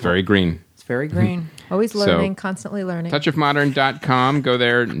that. It's very green. It's very green. Always learning, constantly learning. Touchofmodern.com. Go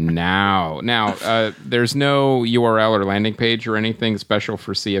there now. Now, there's no URL or landing page or anything special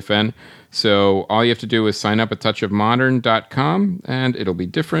for CFN. So all you have to do is sign up at touchofmodern.com and it'll be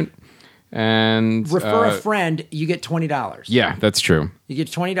different. And refer a friend, you get $20. Yeah, that's true. You get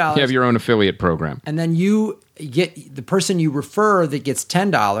 $20. You have your own affiliate program. And then you get the person you refer that gets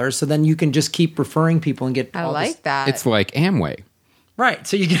 $10. So then you can just keep referring people and get I like that. It's like Amway. Right.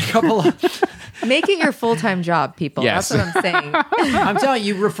 So you get a couple of... Make it your full-time job, people. Yes. That's what I'm saying. I'm telling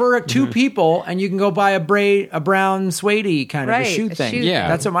you, refer two people and you can go buy a brown suede kind of a shoe thing. Yeah.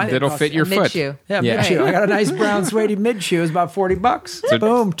 That's what that'll fit your foot. Mid-shoe. Yeah, mid-shoe. I got a nice brown suede mid-shoe. It's about $40. So,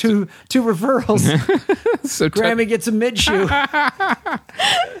 boom, two referrals. So Grammy gets a mid-shoe.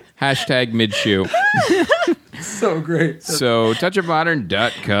 Hashtag mid-shoe. So great. So touchofmodern.com.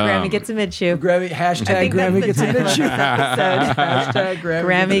 Grammy gets a mid-shoe. Hashtag Grammy gets a mid-shoe. Hashtag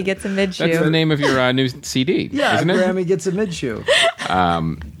Grammy gets a mid-shoe. That's the name of your new CD, isn't it? Grammy gets a mid-shoe.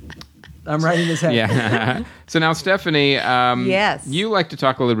 I'm writing this head. Yeah. So now, Stefanie, yes, you like to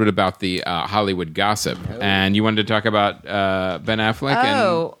talk a little bit about the Hollywood gossip, and you wanted to talk about Ben Affleck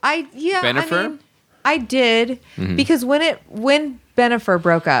and Bennifer? I did because when Bennifer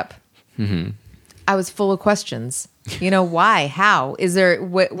broke up, I was full of questions. Why? How? Is there?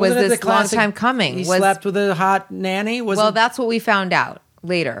 Was this long time coming? He slept with a hot nanny? That's what we found out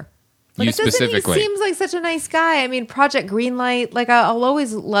later. But you specifically. He seems like such a nice guy. I mean, Project Greenlight. Like I'll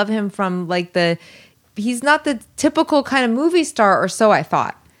always love him from like he's not the typical kind of movie star, or so I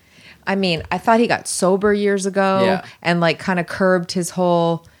thought. I mean, I thought he got sober years ago and like kind of curbed his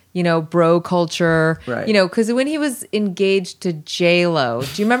whole, bro culture. Right. Because when he was engaged to J-Lo,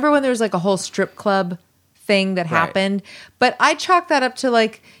 do you remember when there was like a whole strip club thing that happened? But I chalked that up to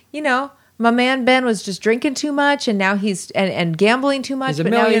like, my man Ben was just drinking too much and now he's and gambling too much. He's a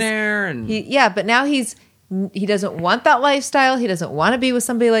millionaire. But now he doesn't want that lifestyle. He doesn't want to be with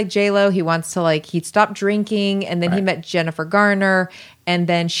somebody like J-Lo. He wants to he stopped drinking and then he met Jennifer Garner and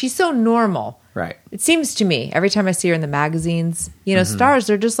then she's so normal. Right. It seems to me every time I see her in the magazines, stars,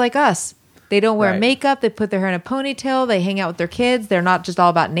 they're just like us. They don't wear makeup. They put their hair in a ponytail. They hang out with their kids. They're not just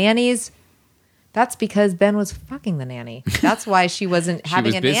all about nannies. That's because Ben was fucking the nanny. That's why she wasn't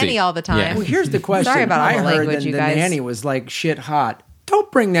having a nanny all the time. Yeah. Well, here's the question. Sorry about all the language, that you the guys. nanny was like shit hot.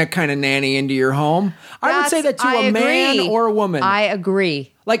 Don't bring that kind of nanny into your home. I would say that to a man or a woman. I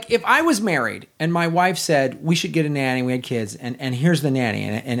agree. Like if I was married and my wife said we should get a nanny, we had kids, and here's the nanny,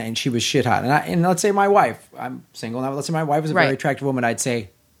 and she was shit hot, and let's say my wife, I'm single now. Let's say my wife was a very attractive woman. I'd say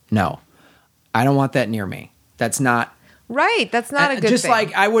no, I don't want that near me. That's not right. That's not a good just thing.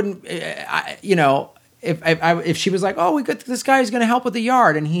 Like I wouldn't, If she was like, oh, we got this guy who's going to help with the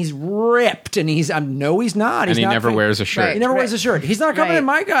yard, and he's ripped, and he's no, he's not. And he never wears a shirt. He never wears a shirt. He's not coming in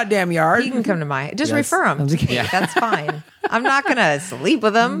my goddamn yard. He can come to my. Just refer him. That's fine. I'm not going to sleep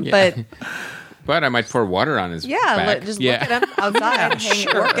with him, but I might pour water on his back. Just look at him outside,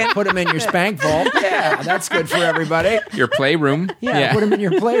 working. Put him in your spank vault. Yeah, that's good for everybody. Your playroom. Put him in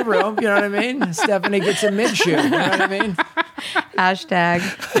your playroom. You know what I mean? Stefanie gets a mid-shoe. You know what I mean? Hashtag.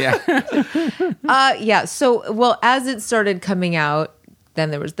 Yeah. So, well, as it started coming out, then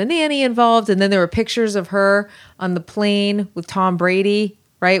there was the nanny involved, and then there were pictures of her on the plane with Tom Brady,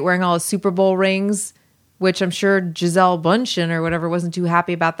 right, wearing all his Super Bowl rings, which I'm sure Gisele Bündchen or whatever wasn't too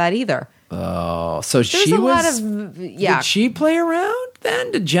happy about that either. Oh, so she was. Did she play around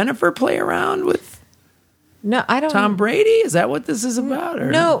then? Did Jennifer play around with? No, I don't. Tom Brady? Is that what this is about? Or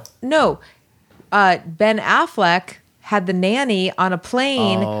no. Ben Affleck had the nanny on a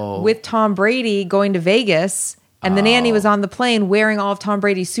plane with Tom Brady going to Vegas, and the nanny was on the plane wearing all of Tom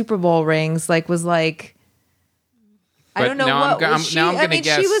Brady's Super Bowl rings. I don't know what was she. I mean,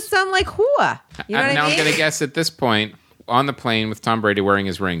 she was some hua. You know what I mean? I'm going to guess at this point, on the plane with Tom Brady wearing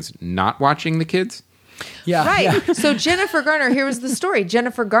his rings, not watching the kids. Yeah, right. Yeah. So Jennifer Garner, here was the story.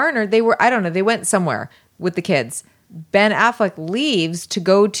 Jennifer Garner, they went somewhere with the kids. Ben Affleck leaves to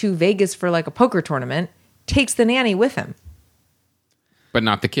go to Vegas for a poker tournament, takes the nanny with him. But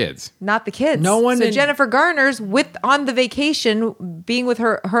not the kids. Not the kids. No one. So Jennifer Garner's on the vacation, being with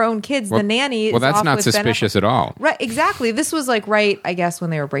her own kids. The nanny. Well, that's not suspicious at all. Right. Exactly. This was right, I guess, when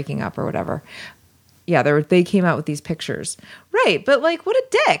they were breaking up or whatever. Yeah, they came out with these pictures. Right. But what a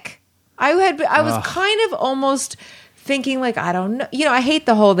dick. I was kind of almost thinking I don't know. I hate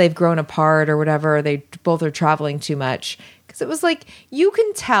the whole they've grown apart or whatever. They both are traveling too much. Because it was you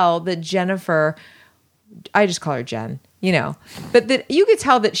can tell that Jennifer, I just call her Jen, but that you could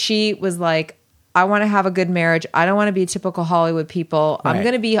tell that she was I want to have a good marriage. I don't want to be typical Hollywood people.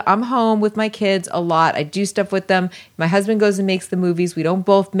 Right. I'm home with my kids a lot. I do stuff with them. My husband goes and makes the movies. We don't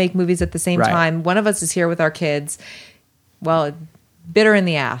both make movies at the same time. One of us is here with our kids. Well, bitter in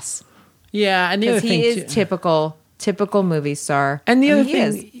the ass. Yeah. And the other thing, he is typical movie star. And the other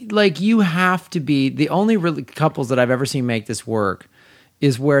thing, you have to be, the only really couples that I've ever seen make this work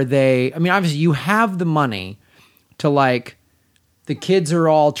is where obviously you have the money to the kids are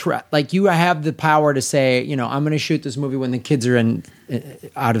all you have the power to say, I'm going to shoot this movie when the kids are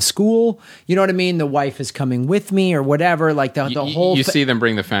out of school. You know what I mean? The wife is coming with me or whatever. The whole you see them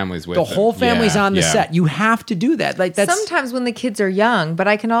bring the families with them. The whole family's on the set. You have to do that. That's sometimes when the kids are young, but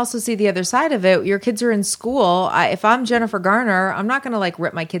I can also see the other side of it. Your kids are in school. If I'm Jennifer Garner, I'm not going to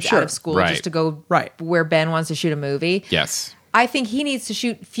rip my kids out of school just to go where Ben wants to shoot a movie. Yes. I think he needs to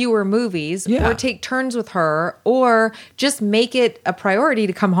shoot fewer movies or take turns with her or just make it a priority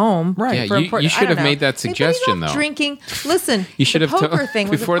to come home. Right. Yeah, you should have made that suggestion, though. Drinking. Listen, you should the have poker thing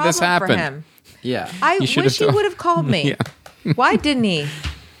was before a problem this happened. For him. Yeah. I wish he would have called me. Why didn't he?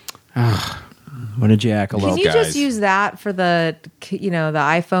 What a jackalope. Can you just use that for the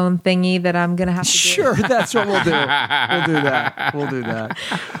iPhone thingy that I'm going to have to do? Sure, that's what we'll do. We'll do that.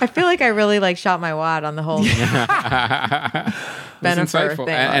 I feel like I really shot my wad on the whole Bennifer thing.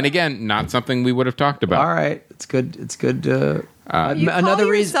 And again, not something we would have talked about. All right. It's good. You another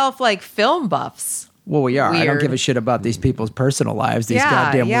call yourself film buffs. Well, we are. Weird. I don't give a shit about these people's personal lives. These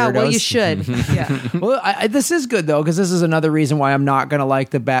goddamn weirdos. Yeah, well, you should. Yeah. Well, this is good though, because this is another reason why I'm not going to like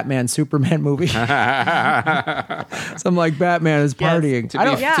the Batman Superman movie. So I'm Batman is partying.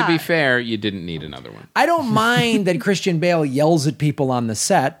 Yes. To be fair, you didn't need another one. I don't mind that Christian Bale yells at people on the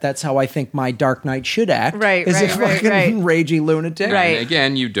set. That's how I think my Dark Knight should act. Right. As a fucking ragey lunatic. Right. And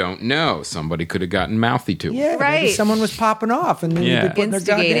again, you don't know. Somebody could have gotten mouthy to him. Yeah. Right. Maybe someone was popping off and then you put in their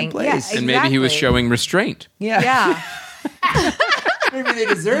goddamn place. Yeah, exactly. And maybe he was showing restraint. Yeah. Maybe they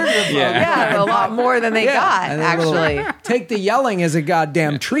deserved it. Yeah, a lot more than they got, actually. Take the yelling as a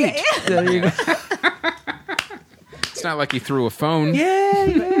goddamn treat. There you go. It's not like he threw a phone.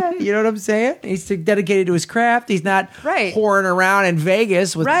 Yeah. You know what I'm saying? He's dedicated to his craft. He's not whoring around in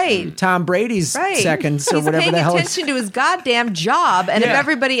Vegas with Tom Brady's seconds or whatever the hell. He's paying attention to his goddamn job. And if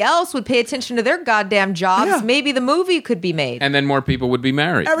everybody else would pay attention to their goddamn jobs, maybe the movie could be made. And then more people would be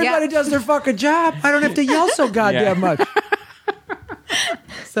married. Everybody does their fucking job. I don't have to yell so goddamn much.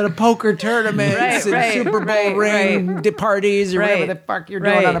 Instead of poker tournaments and Super Bowl ring parties or whatever the fuck you're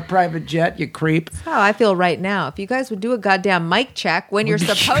doing on a private jet, you creep. That's how I feel right now. If you guys would do a goddamn mic check when you're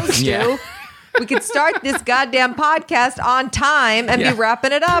supposed to, we could start this goddamn podcast on time and be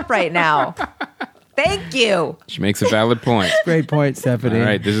wrapping it up right now. Thank you. She makes a valid point. Great point, Stephanie. All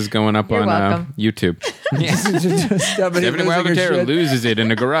right, this is going up on YouTube. Stefanie Wilder-Taylor loses it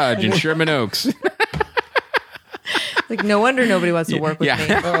in a garage in Sherman Oaks. Like, no wonder nobody wants to work with me.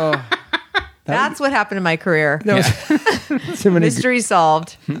 That's what happened in my career. Mystery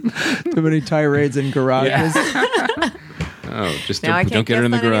solved. Too many tirades in garages. Oh, just don't get her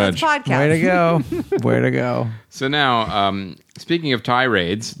in the garage. Way to go. Way to go. So now, speaking of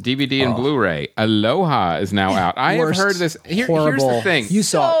tirades, DVD and Blu-ray, Aloha is now out. I have heard this. Here's the thing. You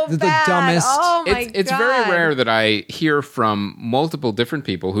saw the dumbest. Oh my God. It's very rare that I hear from multiple different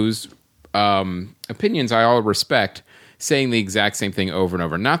people whose opinions I all respect, saying the exact same thing over and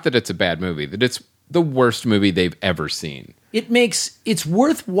over. Not that it's a bad movie, that it's the worst movie they've ever seen. It's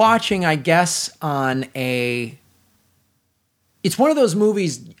worth watching, I guess, it's one of those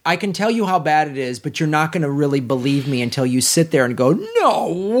movies, I can tell you how bad it is, but you're not going to really believe me until you sit there and go,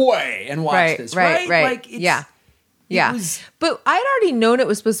 no way, and watch this, right? Like, but I'd already known it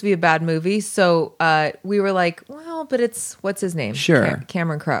was supposed to be a bad movie, so we were like, well, but it's, what's his name? Sure.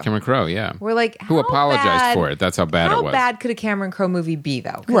 Cameron Crowe. Cameron Crowe, yeah. We're like, who apologized for it. That's how bad it was. How bad could a Cameron Crowe movie be,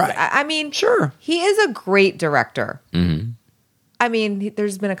 though? Right. I mean, sure. He is a great director. Mm-hmm. I mean,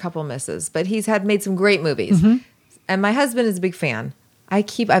 there's been a couple misses, but he's made some great movies. Mm-hmm. And my husband is a big fan.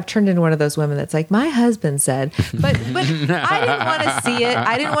 I've turned into one of those women that's like, my husband said, but I didn't want to see it.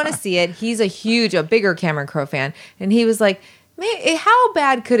 I didn't want to see it. He's a bigger Cameron Crowe fan. And he was like, man, how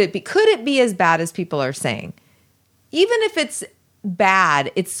bad could it be? Could it be as bad as people are saying? Even if it's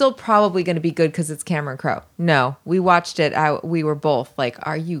bad, it's still probably going to be good because it's Cameron Crowe. No, we watched it. We were both like,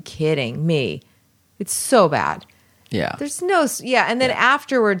 are you kidding me? It's so bad. Yeah. There's no, and then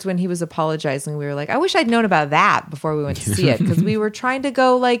afterwards when he was apologizing, we were like, I wish I'd known about that before we went to see it, because we were trying to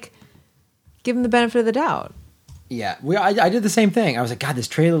go, like, give him the benefit of the doubt. Yeah, I did the same thing. I was like, God, this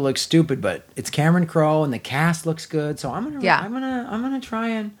trailer looks stupid, but it's Cameron Crowe and the cast looks good, so I'm gonna try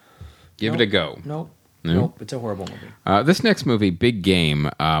and give it a go. Nope, it's a horrible movie. This next movie, Big Game,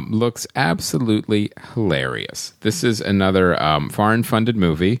 looks absolutely hilarious. This is another foreign-funded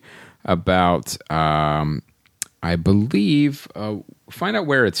movie about, I believe, find out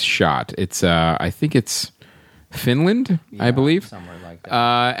where it's shot. It's, I think it's Finland, I believe. Somewhere like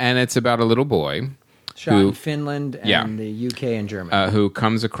that. And it's about a little boy. Shot in Finland and the UK and Germany. Who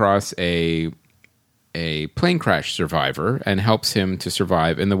comes across a plane crash survivor and helps him to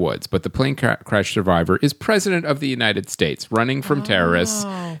survive in the woods. But the plane crash survivor is President of the United States, running from terrorists,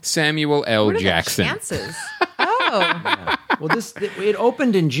 Samuel L. What are Jackson. The chances? Yeah. Well, it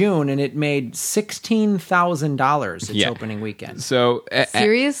opened in June and it made $16,000 its opening weekend. So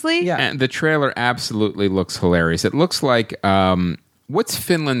seriously, and the trailer absolutely looks hilarious. It looks like what's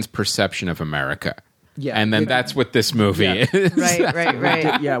Finland's perception of America? Yeah, and then that's what this movie is.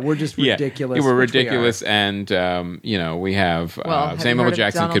 Right. Yeah, we're just ridiculous. Yeah, we're ridiculous, and we have Samuel L.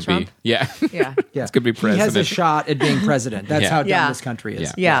 Jackson could Trump? be, this could be president. He has a shot at being president. That's how dumb this country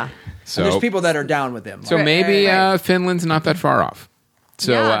is. Yeah. So and there's people that are down with him. So maybe Finland's not that far off.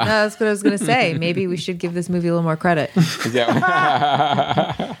 So that's what I was going to say. Maybe we should give this movie a little more credit.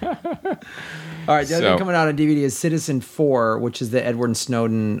 All right, the other thing coming out on DVD is Citizen 4, which is the Edward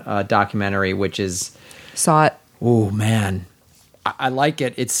Snowden documentary, which is... Saw it. Oh, man. I like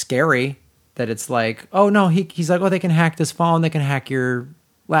it. It's scary that it's like, oh, no, he's like, oh, they can hack this phone. They can hack your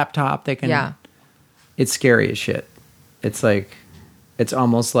laptop. They can... Yeah. It's scary as shit. It's like... It's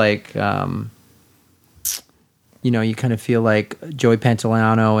almost like... you kind of feel like Joey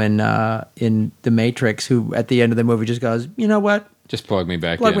Pantoliano in The Matrix, who at the end of the movie just goes, you know what? Just plug me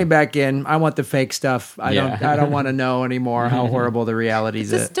back in. Plug me back in. I want the fake stuff. I don't want to know anymore how horrible the reality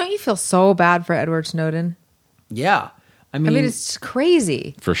is. Don't you feel so bad for Edward Snowden? Yeah. I mean it's just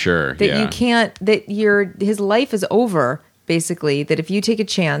crazy. For sure. That you can't, his life is over, basically, that if you take a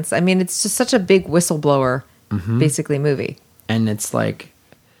chance, it's just such a big whistleblower, basically, movie. And it's like,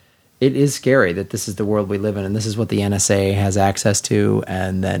 it is scary that this is the world we live in, and this is what the NSA has access to,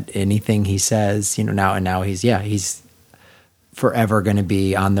 and that anything he says, now he's forever going to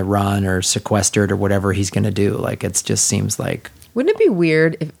be on the run or sequestered or whatever he's going to do. Like, it just seems like Wouldn't it be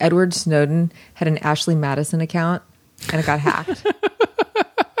weird if Edward Snowden had an Ashley Madison account and it got hacked?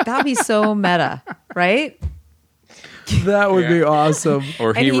 That would be so meta, right? That would be awesome.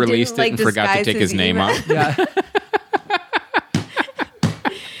 Or he released it and forgot to take his name off. Yeah.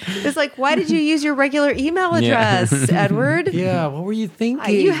 It's like, why did you use your regular email address, Edward? Yeah, what were you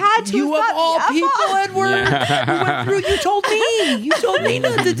thinking? You had to. You of all people, Edward. Yeah. You went through. You told me. You told me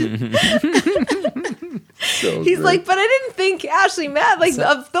not to do. He's like, but I didn't think Ashley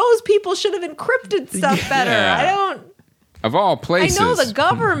of those people should have encrypted stuff better. Yeah. I don't. Of all places. I know the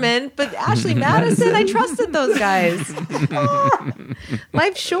government, but Ashley Madison, I trusted those guys.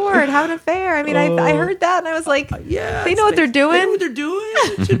 Life's short, have an affair. I mean, I heard that and I was like, yeah, they know what they're doing. They know what they're doing.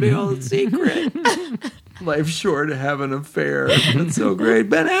 It should be all secret. Life's short, have an affair. That's so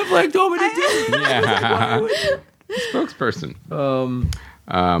great. Ben Affleck told me to do it. Yeah. Spokesperson.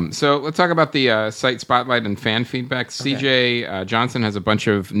 So let's talk about the site spotlight and fan feedback. Okay. CJ Johnson has a bunch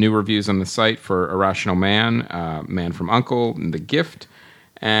of new reviews on the site for Irrational Man, Man from U.N.C.L.E., and The Gift.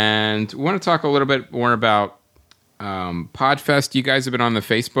 And we want to talk a little bit more about Podfest. You guys have been on the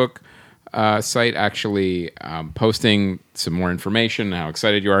Facebook site actually posting some more information, how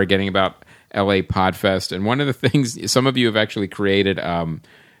excited you are getting about LA Podfest. And one of the things, some of you have actually created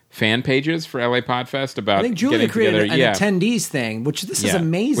fan pages for LA Podfest about I think Julia created an attendees thing, which is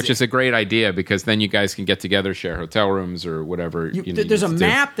amazing. Which is a great idea because then you guys can get together, share hotel rooms or whatever. There's a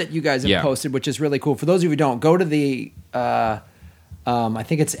map that you guys have posted, which is really cool. For those of you who don't, go to the, I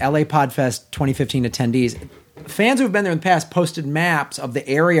think it's LA Podfest 2015 attendees. Fans who have been there in the past posted maps of the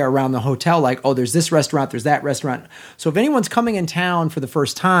area around the hotel, like, oh, there's this restaurant, there's that restaurant. So if anyone's coming in town for the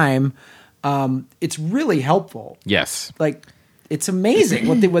first time, it's really helpful. Yes. Like, it's amazing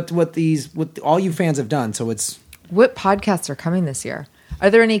what all you fans have done. So it's what podcasts are coming this year? Are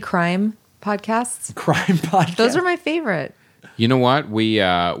there any crime podcasts? Crime podcasts. Those are my favorite. You know what? We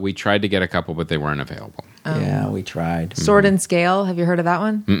tried to get a couple, but they weren't available. Yeah, we tried. Sword and Scale. Have you heard of that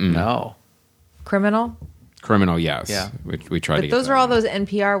one? Mm-mm. No. Criminal, yes. Yeah. We tried to get those are all those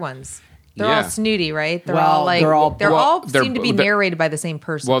NPR ones. They're all snooty, right? They're all seem to be narrated by the same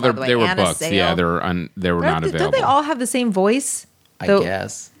person. Well, by the way. they were Anna books. Sale. Yeah, they were not available. Don't they all have the same voice? I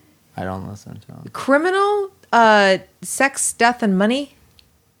guess. I don't listen to them. Criminal, Sex, Death, and Money.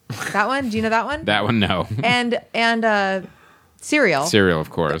 That one? Do you know that one? That one, no. And Serial. Serial, of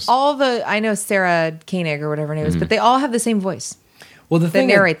course. I know Sarah Koenig or whatever her name is, but they all have the same voice. Well, they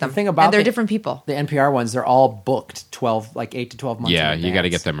narrate them. The thing about and they're different people. The NPR ones, they're all booked 8 to 12 months. Yeah, you got to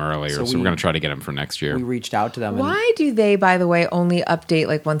get them earlier. So we're going to try to get them for next year. We reached out to them. Why do they, by the way, only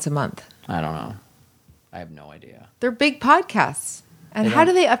update once a month? I don't know. I have no idea. They're big podcasts, and how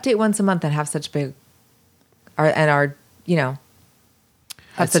do they update once a month and have such big, have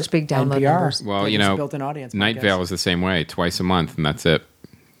such big download NPR. numbers? Well, built-in audience. Night Vale is the same way, twice a month, and that's it.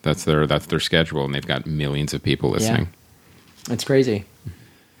 That's their schedule, and they've got millions of people listening. Yeah. It's crazy.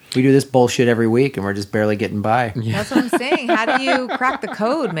 We do this bullshit every week, and we're just barely getting by. Yeah. That's what I'm saying. How do you crack the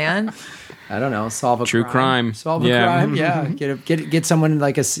code, man? I don't know. Solve a true crime. Solve a crime. Yeah. Get someone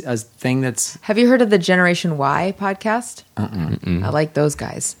like a thing that's. Have you heard of the Generation Y podcast? Mm-mm. I like those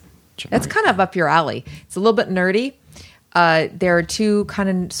guys. That's kind of up your alley. It's a little bit nerdy. There are two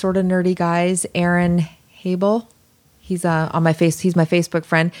kind of sort of nerdy guys. Aaron Habel. He's on my He's my Facebook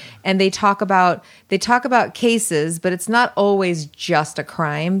friend, and they talk about cases, but it's not always just a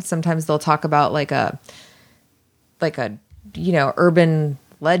crime. Sometimes they'll talk about like a urban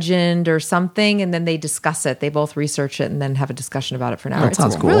legend or something, and then they discuss it. They both research it and then have a discussion about it for an hour. That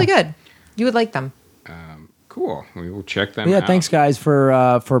sounds cool. Really good. You would like them. Cool. We will check them out. Yeah, thanks guys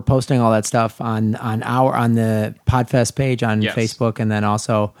for posting all that stuff on the Podfest page on Facebook, and then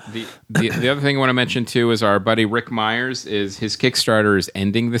also the other thing I want to mention too is our buddy Rick Myers his Kickstarter is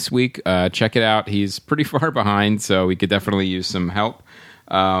ending this week. Check it out. He's pretty far behind, so we could definitely use some help.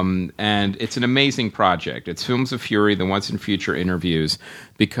 And it's an amazing project. It's Films of Fury, the Once and Future interviews,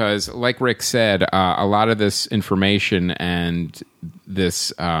 because like Rick said, a lot of this information and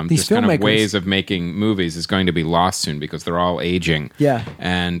this just kind of ways of making movies is going to be lost soon because they're all aging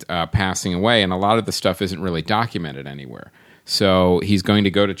and passing away, and a lot of the stuff isn't really documented anywhere. So he's going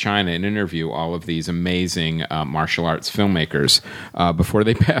to go to China and interview all of these amazing martial arts filmmakers before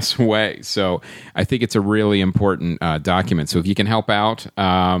they pass away. So I think it's a really important document. So if you can help out,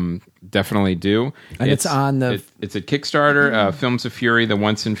 definitely do. And it's on it's a Kickstarter, Films of Fury, the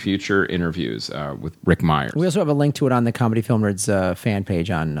Once and Future interviews with Rick Myers. We also have a link to it on the Comedy Film Nerds fan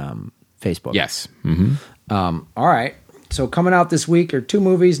page on Facebook. Yes. Mm-hmm. All right. So coming out this week are two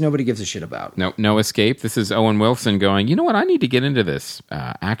movies nobody gives a shit about. No Escape. This is Owen Wilson going, you know what? I need to get into this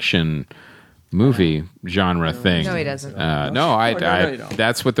action movie genre thing. No, he doesn't. No,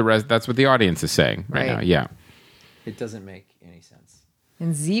 that's what that's what the audience is saying right now. Yeah. It doesn't make any sense.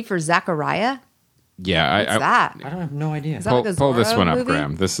 And Z for Zachariah? Yeah. What's that? I don't have no idea. Is that like a pull this Zorro one up, movie?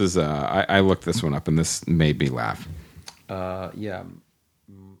 Graham. This is, I looked this one up and this made me laugh. Yeah.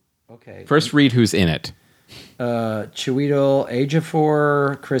 Okay. First, read who's in it. Chiweedle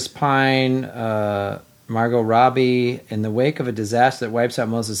Ejiofor, Chris Pine, Margot Robbie. In the wake of a disaster that wipes out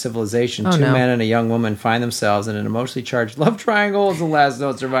most of civilization, two men and a young woman find themselves in an emotionally charged love triangle as the last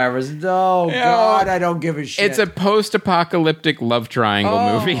known survivors. Oh, God, I don't give a shit. It's a post-apocalyptic love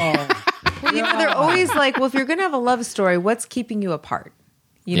triangle movie. Well, they're always like, well, if you're going to have a love story, what's keeping you apart?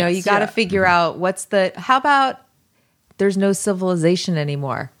 You know, you got to figure out how about there's no civilization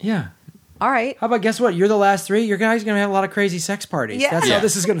anymore? Yeah. All right. How about, guess what? You're the last three. Your guys going to have a lot of crazy sex parties. Yeah. That's how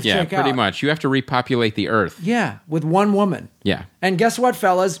this is going to shake out. Yeah, pretty much. You have to repopulate the earth. Yeah, with one woman. Yeah. And guess what,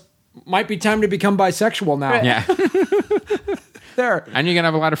 fellas? Might be time to become bisexual now. Yeah. There. And you're going to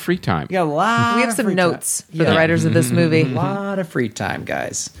have a lot of free time. You got a lot. We have some notes for the writers of this movie. A lot of free time,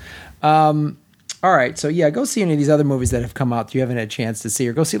 guys. All right, so go see any of these other movies that have come out that you haven't had a chance to see,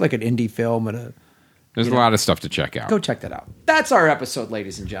 or go see like an indie film and There's a lot of stuff to check out. Go check that out. That's our episode,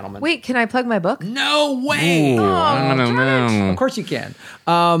 ladies and gentlemen. Wait, can I plug my book? No way! Of course you can.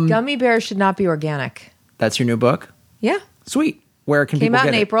 Gummy bears should not be organic. That's your new book? Yeah. Sweet. Where can Came people out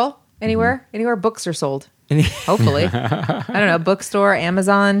get in it? April. Anywhere books are sold. Hopefully. I don't know, bookstore,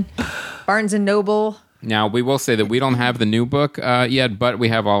 Amazon, Barnes & Noble. Now, we will say that we don't have the new book yet, but we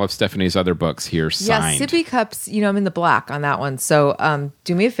have all of Stefanie's other books here signed. Yeah, sippy cups, I'm in the black on that one. So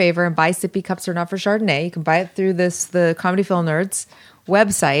do me a favor and buy Sippy Cups Are Not for Chardonnay. You can buy it through the Comedy Film Nerds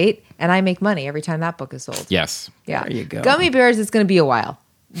website, and I make money every time that book is sold. Yes. Yeah. There you go. Gummy bears, it's going to be a while.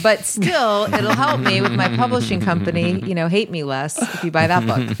 But still, it'll help me with my publishing company, hate me less if you buy that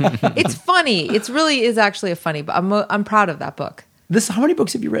book. It's funny. It really is actually a funny book. I'm proud of that book. How many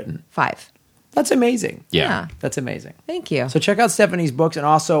books have you written? 5. That's amazing. Yeah. That's amazing. Thank you. So check out Stefanie's books, and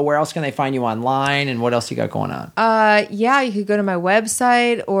also where else can they find you online, and what else you got going on? You could go to my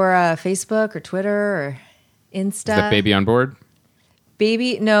website or Facebook or Twitter or Insta. Is that Baby on Board?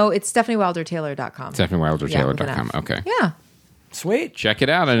 Baby? No, it's StefaniewilderTaylor.com. StefaniewilderTaylor.com. Okay. Yeah. Sweet. Check it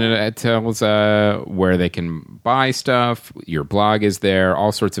out, and it tells where they can buy stuff. Your blog is there.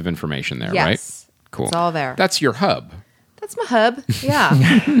 All sorts of information there, right? Yes. Cool. It's all there. That's your hub. That's my hub. Yeah.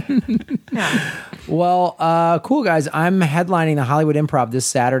 Yeah. Well, cool, guys. I'm headlining the Hollywood Improv this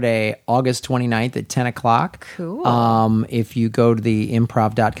Saturday, August 29th at 10 o'clock. Cool. If you go to the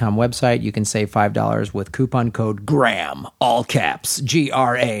improv.com website, you can save $5 with coupon code GRAHAM, all caps,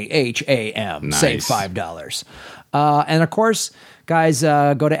 GRAHAM. Nice. Save $5. And of course, guys,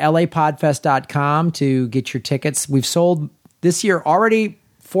 go to lapodfest.com to get your tickets. We've sold this year already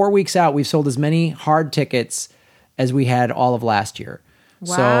 4 weeks out. We've sold as many hard tickets as we had all of last year.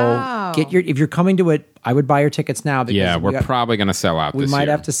 Wow. So if you're coming to it, I would buy your tickets now. Because Yeah, we're probably going to sell out this year. We might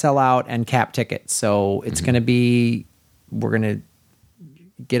have to sell out and cap tickets. So it's going to be, we're going to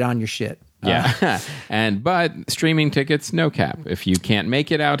get on your shit. Yeah. But streaming tickets, no cap. If you can't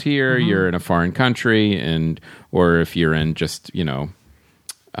make it out here, you're in a foreign country, or if you're in just,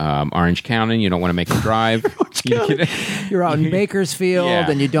 Orange County, you don't want to make a drive. You're out in Bakersfield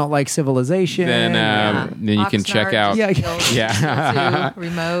and you don't like civilization. Then you can check out.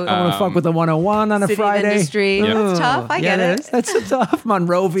 Remote. I want to fuck with the 101 on a City Friday. Industry. That's tough. I get it. That's tough.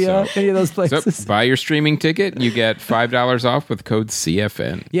 Monrovia, any of those places. So buy your streaming ticket. You get $5 off with code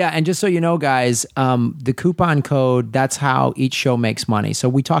CFN. Yeah, and just so you know, guys, the coupon code, that's how each show makes money. So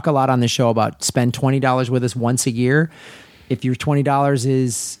we talk a lot on the show about spend $20 with us once a year. If your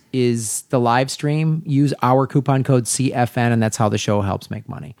 $20 is the live stream, use our coupon code CFN, and that's how the show helps make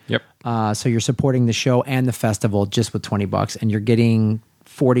money. Yep. So you're supporting the show and the festival just with $20, and you're getting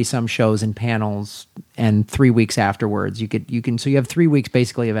 40 some shows and panels, and 3 weeks afterwards you can. So you have 3 weeks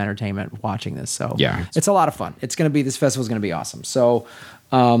basically of entertainment watching this. So yeah, it's a lot of fun. This festival is going to be awesome. So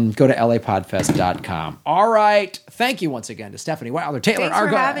go to lapodfest.com. All right. Thank you once again to Stefanie Wilder-Taylor, Thanks for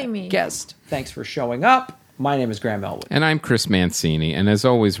having me. Guest. Thanks for showing up. My name is Graham Elwood. And I'm Chris Mancini. And as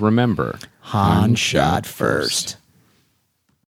always, remember, Han shot first.